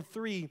 And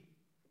 3,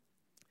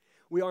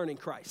 we aren't in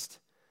Christ,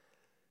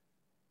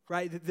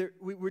 right?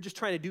 We're just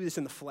trying to do this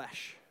in the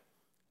flesh.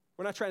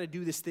 We're not trying to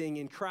do this thing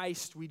in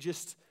Christ. We're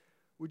just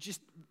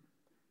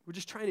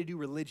trying to do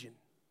religion.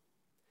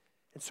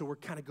 And so we're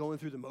kind of going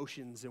through the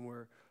motions and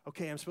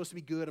I'm supposed to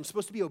be good. I'm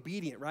supposed to be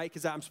obedient, right?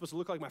 Because I'm supposed to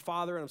look like my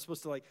Father and I'm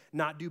supposed to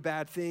not do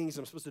bad things.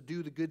 I'm supposed to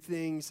do the good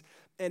things.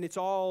 And it's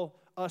all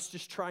us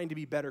just trying to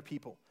be better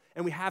people.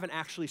 And we haven't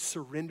actually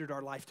surrendered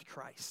our life to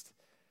Christ.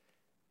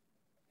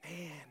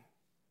 Man,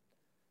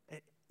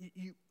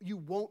 you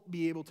won't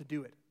be able to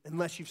do it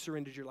unless you've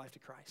surrendered your life to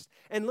Christ.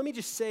 And let me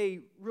just say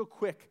real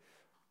quick,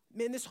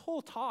 man, this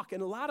whole talk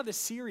and a lot of this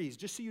series,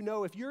 just so you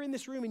know, if you're in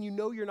this room and you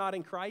know you're not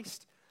in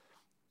Christ,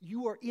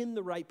 you are in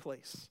the right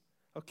place,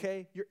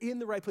 okay? You're in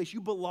the right place.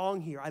 You belong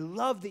here. I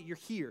love that you're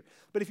here.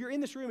 But if you're in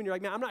this room and you're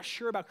like, man, I'm not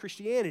sure about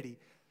Christianity,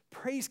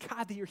 praise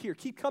God that you're here.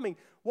 Keep coming.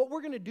 What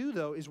we're going to do,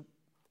 though, is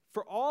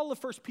for all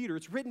of 1 Peter,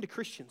 it's written to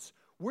Christians.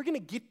 We're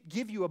going to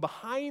give you a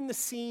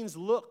behind-the-scenes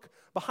look,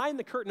 behind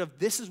the curtain of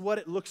this is what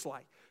it looks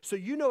like. So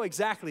you know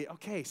exactly,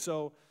 okay,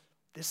 so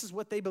this is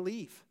what they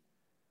believe.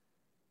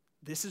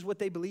 This is what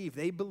they believe.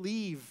 They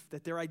believe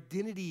that their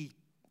identity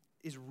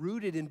is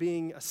rooted in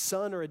being a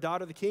son or a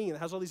daughter of the King, and it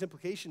has all these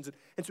implications.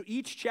 And so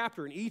each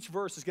chapter and each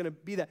verse is going to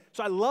be that.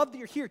 So I love that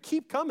you're here.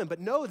 Keep coming,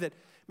 but know that,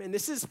 man,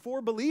 this is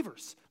for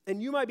believers.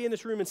 And you might be in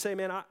this room and say,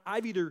 man,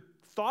 I've either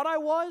thought I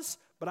was,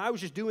 but I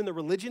was just doing the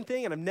religion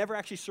thing, and I've never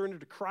actually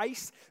surrendered to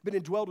Christ,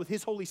 been indwelled with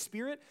His Holy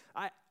Spirit.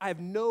 I have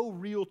no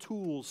real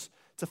tools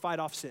to fight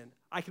off sin.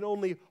 I can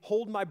only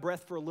hold my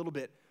breath for a little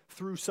bit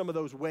through some of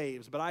those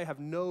waves, but I have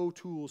no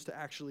tools to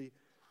actually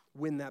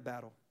win that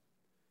battle.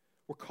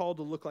 We're called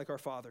to look like our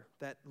Father.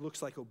 That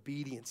looks like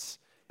obedience.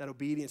 That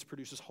obedience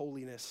produces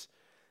holiness.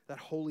 That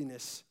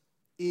holiness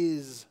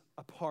is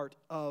a part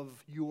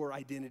of your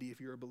identity if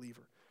you're a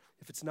believer.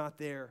 If it's not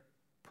there,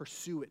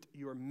 pursue it.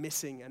 You are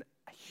missing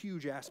a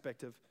huge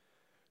aspect of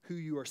who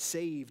you are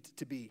saved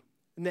to be.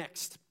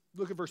 Next,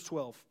 look at verse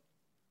 12.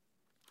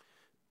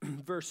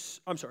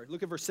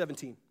 Look at verse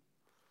 17.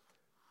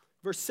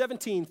 Verse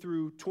 17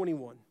 through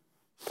 21.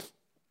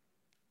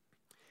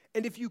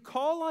 And if you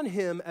call on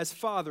Him as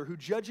Father who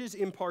judges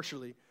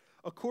impartially,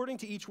 according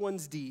to each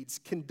one's deeds,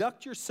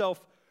 conduct yourself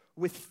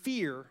with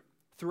fear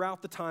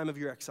throughout the time of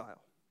your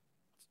exile.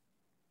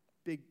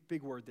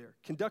 Big word there.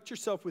 Conduct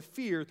yourself with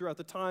fear throughout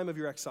the time of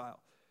your exile,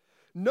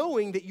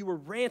 knowing that you were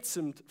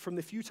ransomed from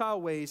the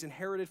futile ways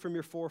inherited from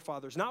your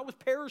forefathers, not with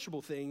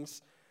perishable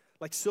things,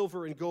 like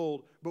silver and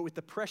gold, but with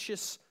the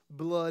precious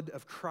blood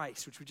of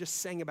Christ, which we just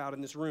sang about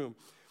in this room.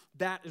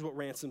 That is what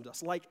ransomed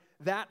us. Like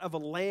that of a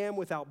lamb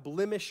without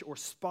blemish or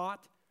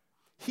spot.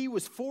 He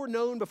was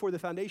foreknown before the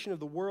foundation of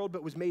the world,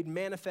 but was made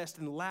manifest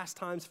in the last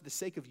times for the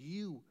sake of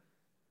you,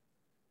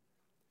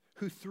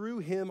 who through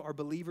him are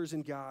believers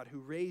in God, who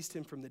raised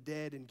him from the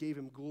dead and gave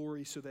him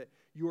glory, so that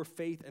your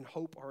faith and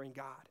hope are in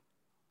God.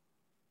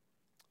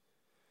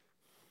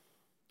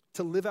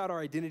 To live out our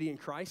identity in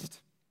Christ,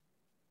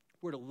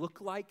 we're to look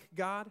like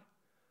God,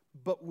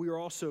 but we're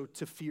also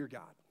to fear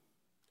God.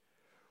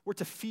 We're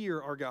to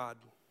fear our God.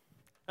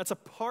 That's a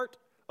part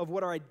of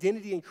what our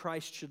identity in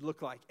Christ should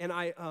look like. And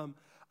I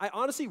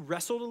honestly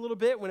wrestled a little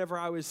bit whenever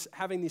I was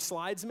having these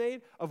slides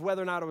made of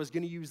whether or not I was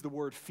going to use the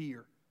word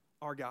fear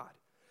our God.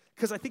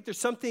 Because I think there's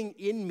something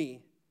in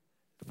me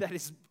that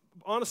is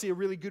honestly a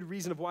really good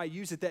reason of why I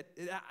use it,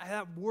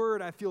 that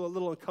word I feel a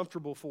little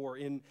uncomfortable for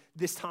in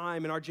this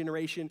time, in our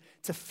generation.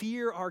 To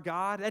fear our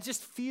God, that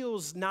just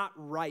feels not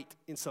right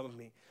in some of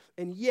me.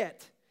 And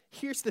yet,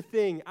 here's the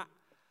thing.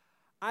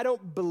 I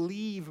don't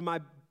believe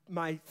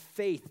my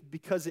faith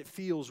because it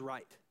feels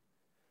right,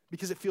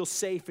 because it feels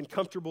safe and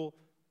comfortable.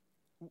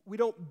 We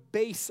don't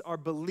base our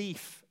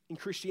belief in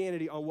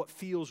Christianity on what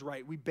feels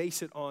right. We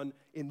base it on,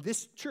 in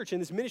this church, in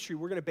this ministry,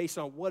 we're going to base it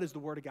on what does the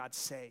Word of God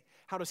say?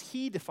 How does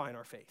He define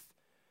our faith?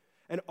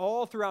 And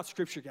all throughout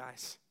Scripture,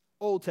 guys,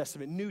 Old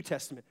Testament, New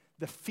Testament,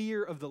 the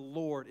fear of the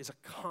Lord is a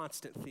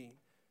constant theme.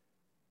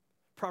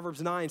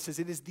 Proverbs 9 says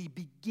it is the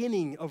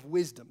beginning of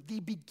wisdom. The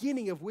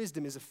beginning of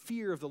wisdom is a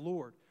fear of the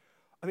Lord.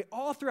 I mean,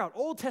 all throughout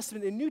Old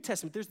Testament and New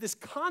Testament, there's this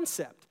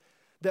concept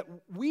that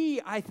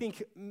I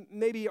think,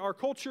 maybe our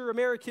culture,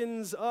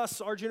 Americans,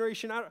 us, our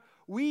generation,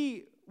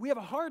 we have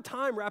a hard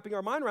time wrapping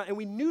our mind around, and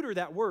we neuter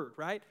that word,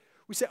 right?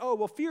 We say, oh,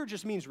 well, fear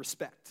just means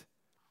respect.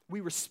 We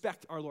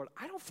respect our Lord.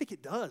 I don't think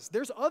it does.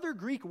 There's other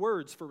Greek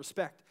words for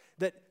respect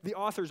that the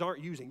authors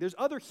aren't using. There's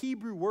other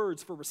Hebrew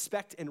words for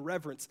respect and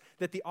reverence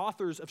that the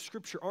authors of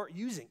Scripture aren't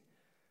using.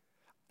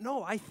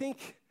 No, I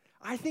think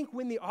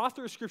when the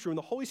author of Scripture, when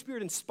the Holy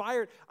Spirit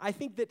inspired, I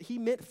think that he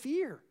meant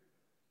fear.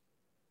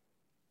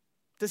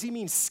 Does he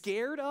mean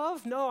scared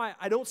of? No,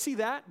 I don't see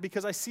that,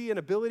 because I see an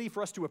ability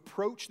for us to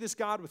approach this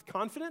God with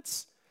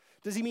confidence.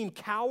 Does he mean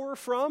cower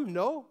from?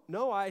 No,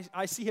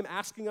 I see him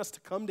asking us to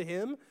come to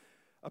him,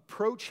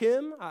 approach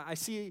him. I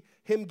see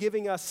him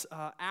giving us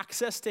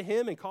access to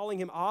him and calling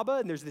him Abba,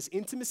 and there's this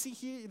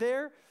intimacy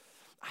there.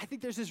 I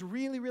think there's this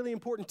really, really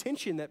important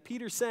tension that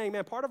Peter's saying,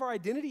 man, part of our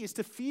identity is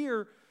to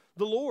fear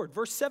the Lord.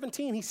 Verse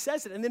 17, he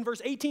says it, and then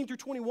verse 18 through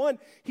 21,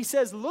 he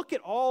says, look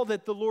at all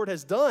that the Lord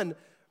has done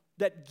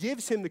that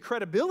gives him the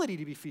credibility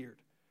to be feared,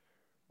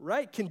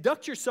 right?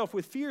 Conduct yourself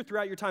with fear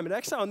throughout your time in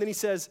exile. And then he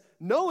says,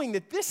 knowing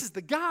that this is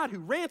the God who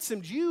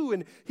ransomed you,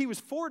 and he was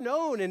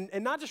foreknown,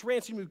 and not just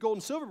ransomed you with gold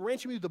and silver, but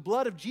ransomed you with the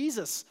blood of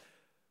Jesus,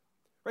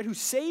 right, who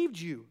saved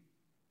you.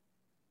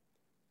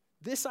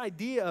 This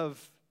idea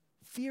of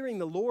fearing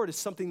the Lord is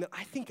something that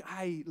I think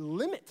I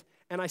limit,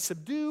 and I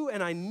subdue,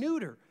 and I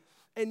neuter.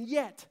 And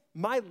yet,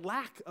 my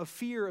lack of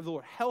fear of the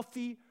Lord,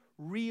 healthy,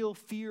 real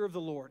fear of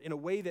the Lord, in a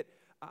way that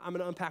I'm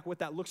going to unpack what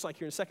that looks like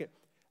here in a second,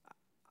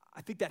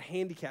 I think that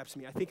handicaps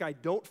me. I think I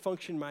don't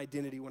function my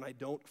identity when I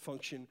don't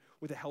function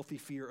with a healthy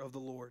fear of the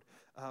Lord.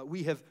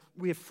 We have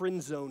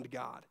friend-zoned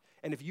God.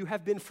 And if you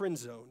have been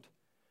friend-zoned,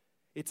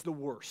 it's the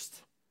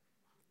worst,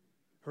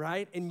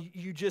 right? And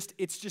you're just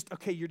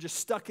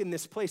stuck in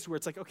this place where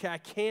it's like, okay, I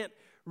can't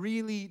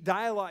really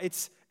dialogue.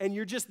 And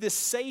you're just this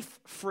safe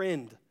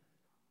friend.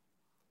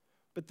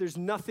 But there's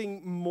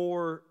nothing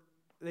more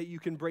that you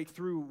can break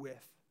through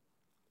with.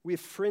 We have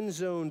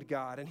friend-zoned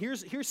God. And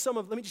here's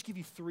let me just give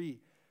you three.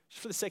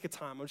 Just for the sake of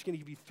time, I'm just going to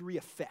give you three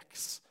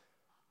effects,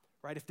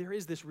 right? If there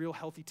is this real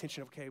healthy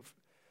tension of, okay, I'm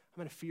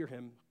going to fear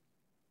him.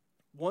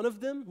 One of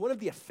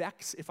the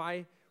effects, if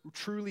I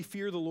truly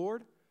fear the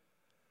Lord,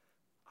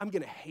 I'm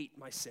going to hate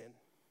my sin.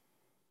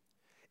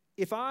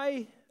 If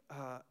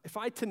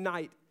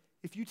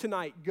you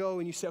tonight go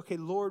and you say, okay,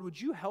 Lord,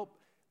 would you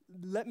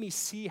let me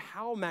see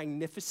how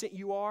magnificent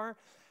you are,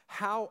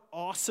 how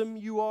awesome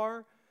you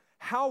are,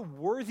 how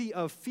worthy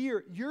of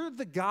fear. You're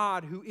the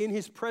God who in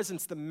his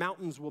presence the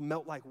mountains will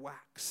melt like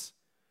wax.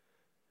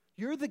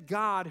 You're the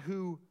God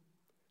who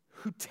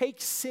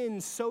takes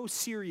sin so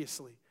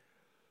seriously.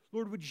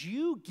 Lord, would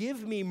you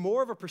give me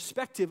more of a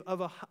perspective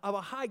of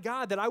a high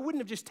God, that I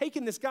wouldn't have just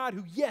taken this God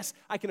who, yes,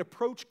 I can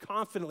approach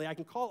confidently, I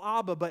can call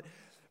Abba, but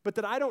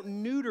that I don't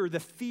neuter the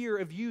fear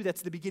of you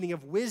that's the beginning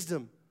of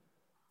wisdom.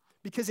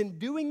 Because in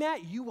doing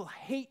that, you will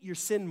hate your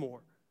sin more.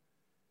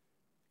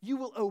 You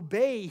will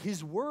obey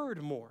his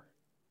word more.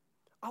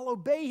 I'll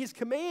obey his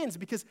commands,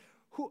 because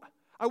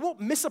I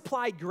won't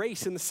misapply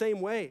grace in the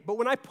same way. But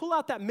when I pull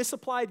out that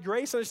misapplied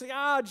grace, and I just think,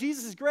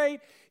 Jesus is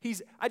great.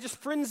 I just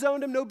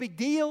friend-zoned him, no big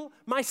deal.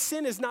 My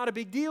sin is not a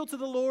big deal to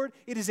the Lord.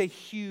 It is a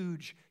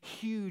huge,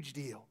 huge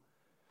deal.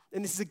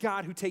 And this is a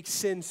God who takes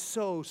sin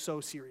so, so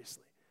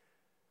seriously.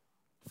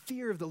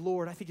 Fear of the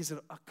Lord, I think, is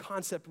a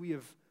concept we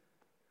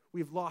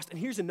have lost. And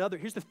here's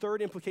the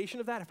third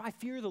implication of that. If I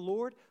fear the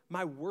Lord,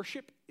 my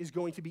worship is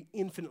going to be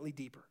infinitely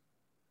deeper.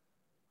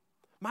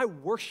 my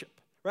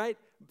worship, right?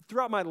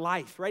 Throughout my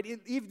life, right?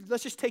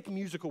 Let's just take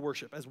musical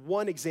worship as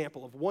one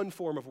example of one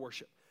form of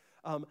worship.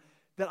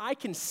 That I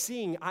can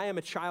sing, I am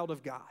a child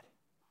of God.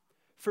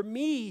 For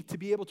me to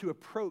be able to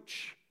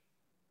approach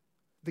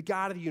the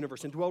God of the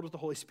universe and dwell with the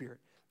Holy Spirit,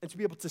 and to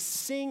be able to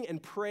sing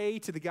and pray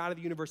to the God of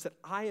the universe that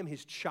I am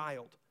his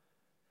child,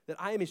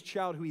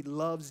 who he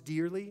loves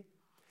dearly.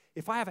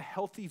 If I have a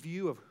healthy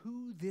view of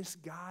who this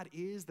God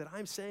is that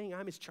I'm saying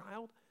I'm his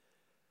child,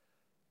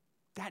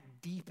 that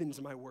deepens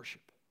my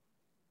worship.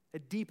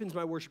 It deepens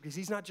my worship because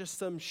he's not just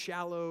some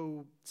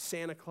shallow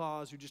Santa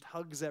Claus who just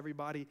hugs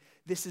everybody.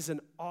 This is an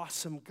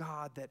awesome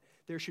God that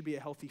there should be a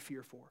healthy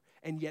fear for.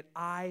 And yet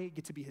I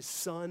get to be his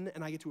son,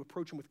 and I get to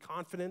approach him with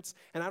confidence,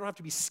 and I don't have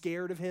to be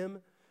scared of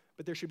him,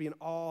 but there should be an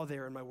awe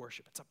there in my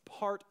worship. It's a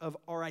part of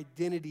our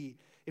identity.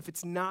 If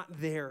it's not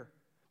there,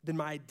 then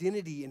my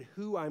identity and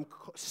who I'm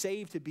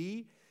saved to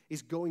be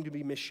is going to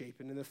be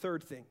misshapen. And the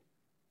third thing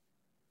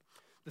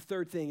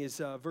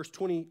is verse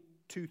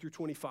 22 through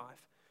 25.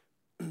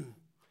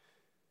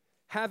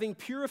 Having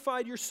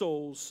purified your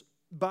souls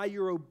by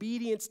your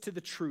obedience to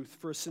the truth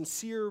for a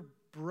sincere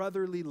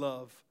brotherly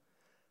love,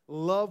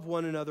 love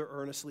one another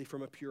earnestly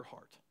from a pure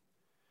heart.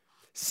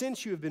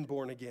 Since you have been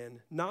born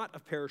again, not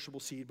of perishable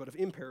seed, but of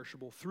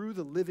imperishable, through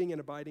the living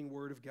and abiding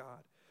word of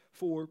God.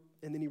 For,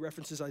 and then he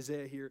references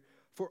Isaiah here,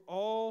 for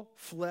all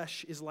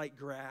flesh is like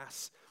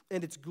grass,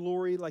 and its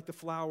glory like the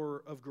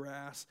flower of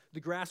grass. The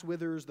grass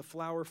withers, the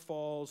flower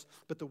falls,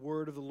 but the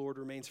word of the Lord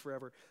remains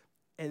forever.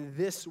 And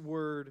this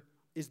word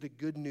is the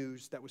good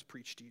news that was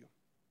preached to you.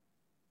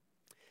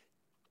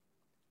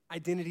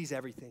 Identity is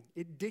everything.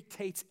 It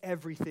dictates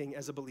everything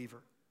as a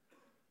believer.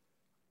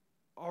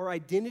 Our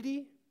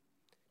identity,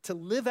 to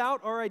live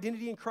out our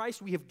identity in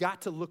Christ, we have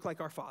got to look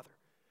like our Father.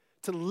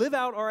 To live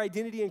out our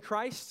identity in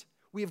Christ,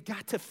 we have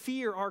got to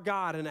fear our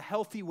God in a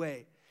healthy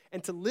way.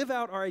 And to live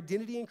out our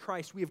identity in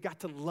Christ, we have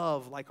got to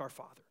love like our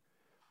Father.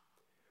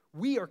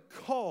 We are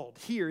called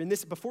here in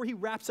this, before he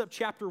wraps up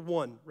chapter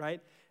 1,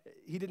 right?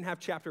 He didn't have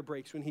chapter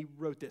breaks when he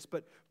wrote this,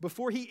 but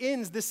before he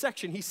ends this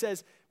section, he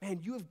says, man,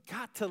 you have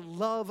got to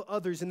love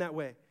others in that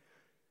way.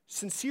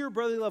 Sincere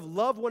brotherly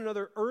love one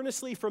another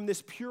earnestly from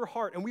this pure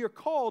heart. And we are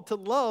called to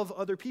love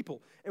other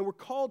people. And we're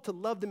called to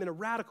love them in a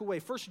radical way.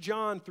 1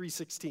 John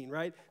 3:16,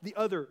 right? The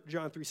other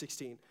John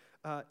 3:16.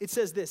 It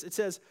says this. It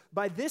says,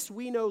 by this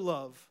we know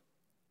love.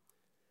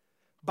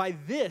 By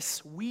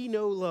this we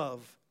know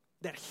love,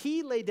 that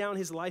he laid down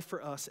his life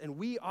for us, and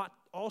we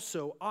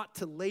also ought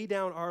to lay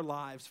down our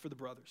lives for the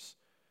brothers.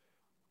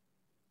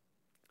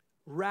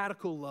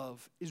 Radical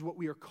love is what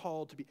we are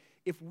called to be.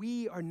 If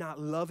we are not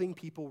loving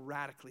people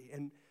radically,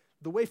 and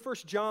the way 1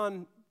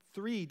 John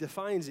 3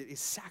 defines it is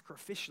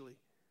sacrificially,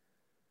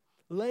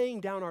 laying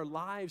down our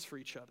lives for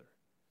each other,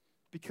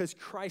 because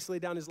Christ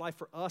laid down his life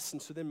for us,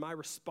 and so then my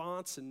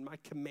response and my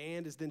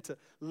command is then to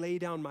lay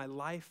down my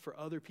life for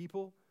other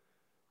people.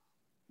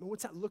 Well,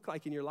 what's that look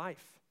like in your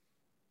life?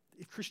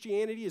 If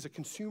Christianity is a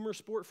consumer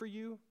sport for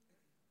you,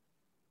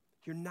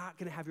 you're not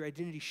going to have your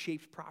identity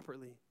shaped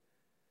properly.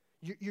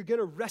 You're going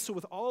to wrestle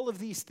with all of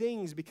these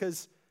things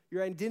because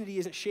your identity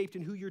isn't shaped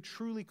in who you're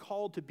truly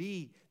called to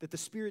be, that the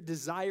Spirit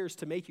desires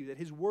to make you, that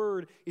his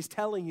word is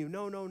telling you,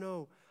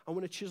 no, I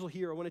want to chisel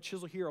here, I want to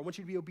chisel here, I want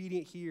you to be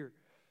obedient here.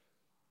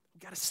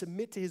 We've got to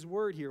submit to his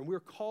word here, and we're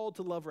called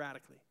to love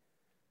radically.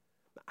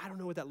 I don't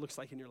know what that looks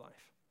like in your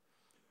life.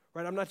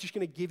 Right? I'm not just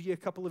going to give you a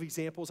couple of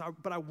examples,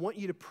 but I want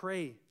you to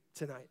pray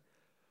tonight.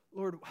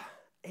 Lord,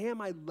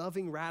 am I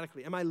loving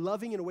radically? Am I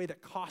loving in a way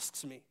that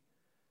costs me,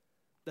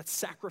 that's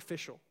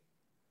sacrificial?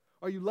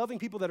 Are you loving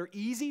people that are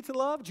easy to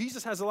love?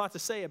 Jesus has a lot to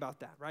say about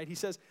that, right? He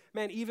says,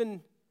 man,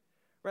 even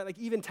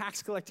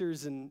tax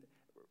collectors and,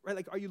 right,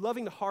 like, are you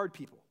loving the hard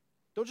people?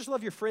 Don't just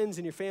love your friends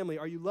and your family.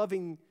 Are you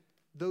loving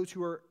those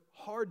who are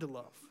hard to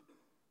love?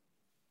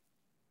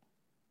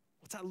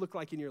 What's that look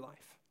like in your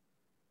life?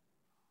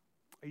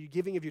 Are you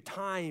giving of your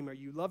time? Are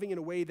you loving in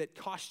a way that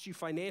costs you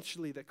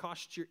financially, that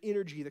costs your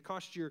energy, that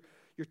costs your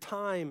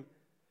time,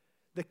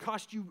 that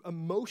costs you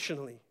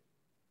emotionally?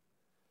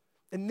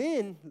 And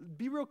then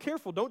be real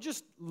careful. Don't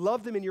just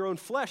love them in your own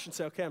flesh and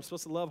say, okay, I'm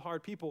supposed to love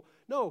hard people.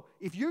 No,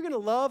 if you're going to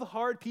love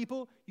hard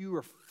people, you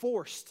are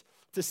forced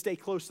to stay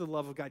close to the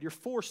love of God. You're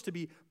forced to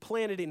be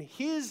planted in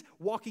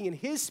walking in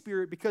his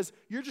Spirit, because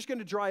you're just going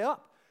to dry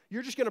up.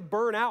 You're just going to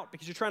burn out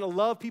because you're trying to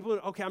love people.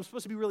 Okay, I'm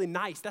supposed to be really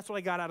nice. That's what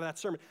I got out of that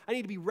sermon. I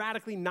need to be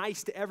radically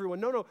nice to everyone.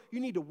 No, you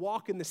need to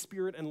walk in the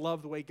Spirit and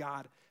love the way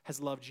God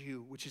has loved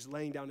you, which is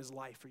laying down his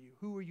life for you.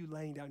 Who are you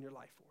laying down your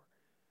life for?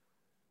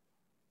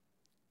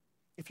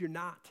 If you're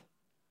not,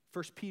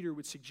 1 Peter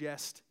would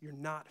suggest you're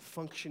not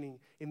functioning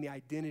in the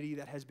identity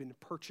that has been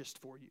purchased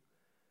for you,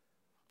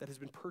 that has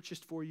been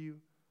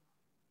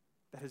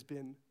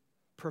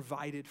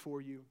provided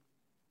for you.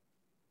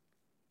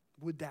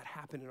 Would that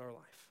happen in our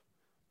life?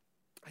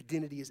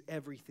 Identity is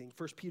everything.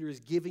 1 Peter is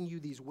giving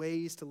you these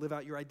ways to live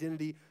out your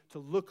identity, to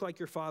look like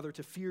your Father,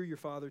 to fear your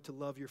Father, to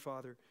love your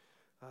Father.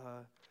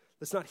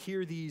 Let's not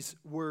hear these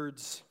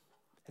words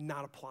and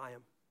not apply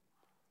them.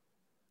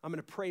 I'm going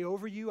to pray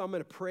over you. I'm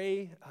going to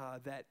pray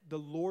that the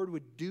Lord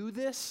would do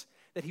this,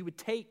 that he would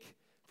take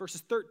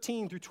verses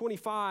 13 through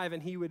 25,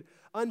 and he would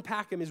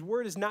unpack them. His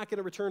word is not going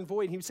to return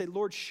void. He would say,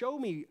 Lord, show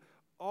me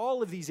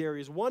all of these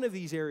areas, one of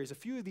these areas, a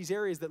few of these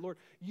areas that, Lord,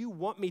 you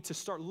want me to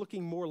start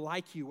looking more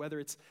like you, whether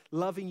it's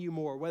loving you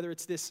more, whether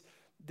it's this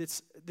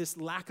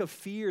lack of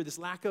fear, this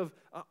lack of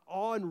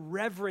awe and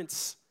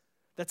reverence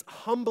that's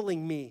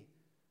humbling me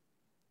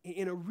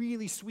in a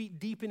really sweet,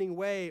 deepening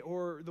way,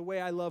 or the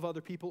way I love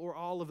other people, or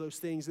all of those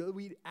things, that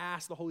we'd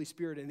ask the Holy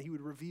Spirit and he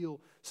would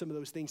reveal some of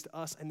those things to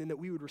us, and then that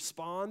we would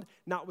respond,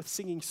 not with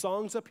singing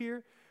songs up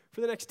here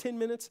for the next 10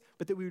 minutes,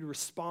 but that we would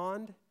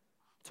respond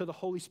to the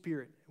Holy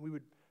Spirit. And we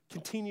would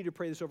continue to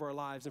pray this over our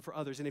lives and for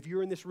others. And if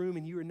you're in this room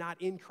and you are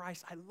not in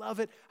Christ, I love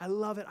it. I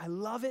love it. I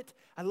love it.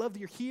 I love that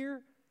you're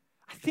here.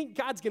 I think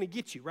God's going to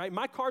get you, right?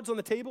 My card's on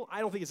the table. I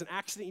don't think it's an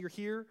accident you're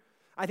here.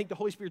 I think the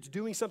Holy Spirit's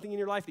doing something in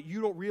your life that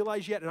you don't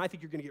realize yet, and I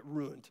think you're going to get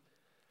ruined.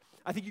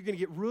 I think you're going to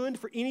get ruined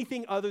for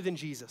anything other than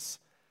Jesus,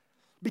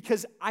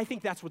 because I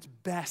think that's what's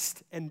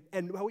best and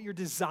what you're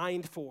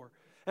designed for.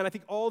 And I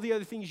think all the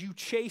other things you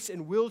chase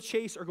and will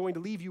chase are going to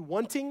leave you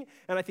wanting,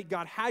 and I think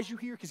God has you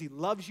here because he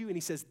loves you, and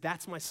he says,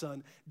 that's my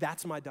son,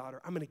 that's my daughter,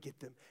 I'm going to get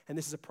them. And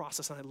this is a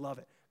process, and I love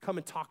it. Come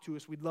and talk to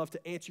us. We'd love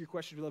to answer your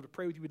questions. We'd love to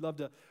pray with you. We'd love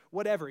to,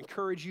 whatever,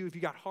 encourage you. If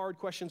you got hard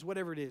questions,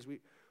 whatever it is, we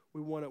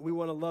want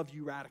to love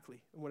you radically,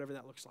 and whatever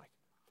that looks like.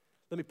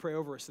 Let me pray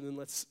over us, and then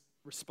let's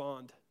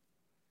respond.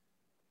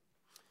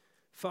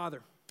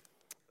 Father,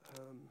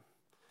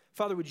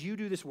 would you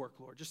do this work,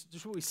 Lord?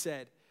 Just what we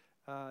said.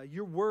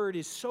 Your word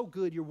is so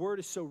good. Your word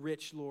is so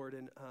rich, Lord,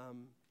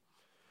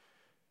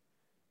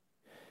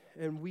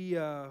 and we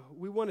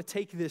want to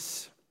take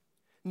this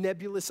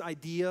nebulous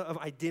idea of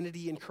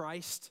identity in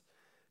Christ,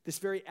 this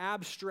very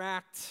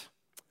abstract,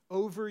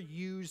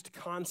 overused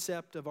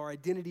concept of our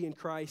identity in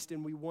Christ,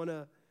 and we want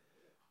to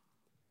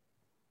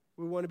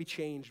be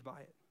changed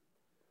by it.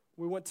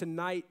 We want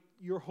tonight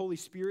your Holy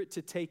Spirit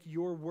to take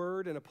your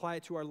word and apply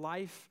it to our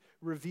life,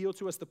 reveal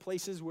to us the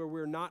places where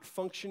we're not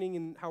functioning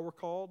in how we're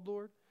called,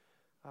 Lord.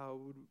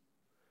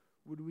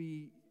 Would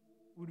we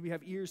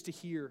have ears to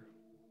hear?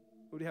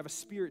 Would we have a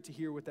spirit to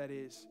hear what that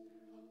is?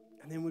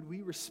 And then would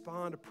we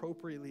respond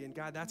appropriately? And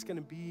God, that's going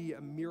to be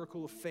a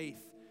miracle of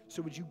faith.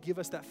 So would you give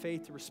us that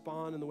faith to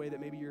respond in the way that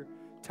maybe you're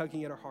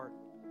tugging at our heart?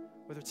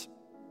 Whether it's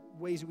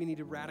ways that we need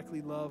to radically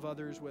love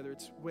others, whether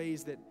it's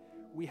ways that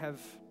we have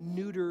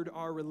neutered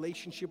our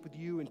relationship with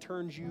you and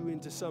turned you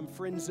into some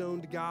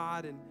friend-zoned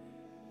God,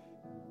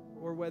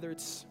 or whether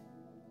it's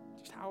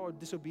just how our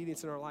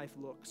disobedience in our life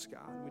looks,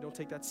 God. We don't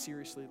take that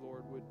seriously,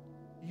 Lord. Would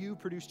you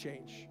produce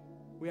change?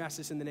 We ask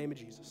this in the name of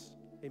Jesus.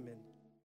 Amen.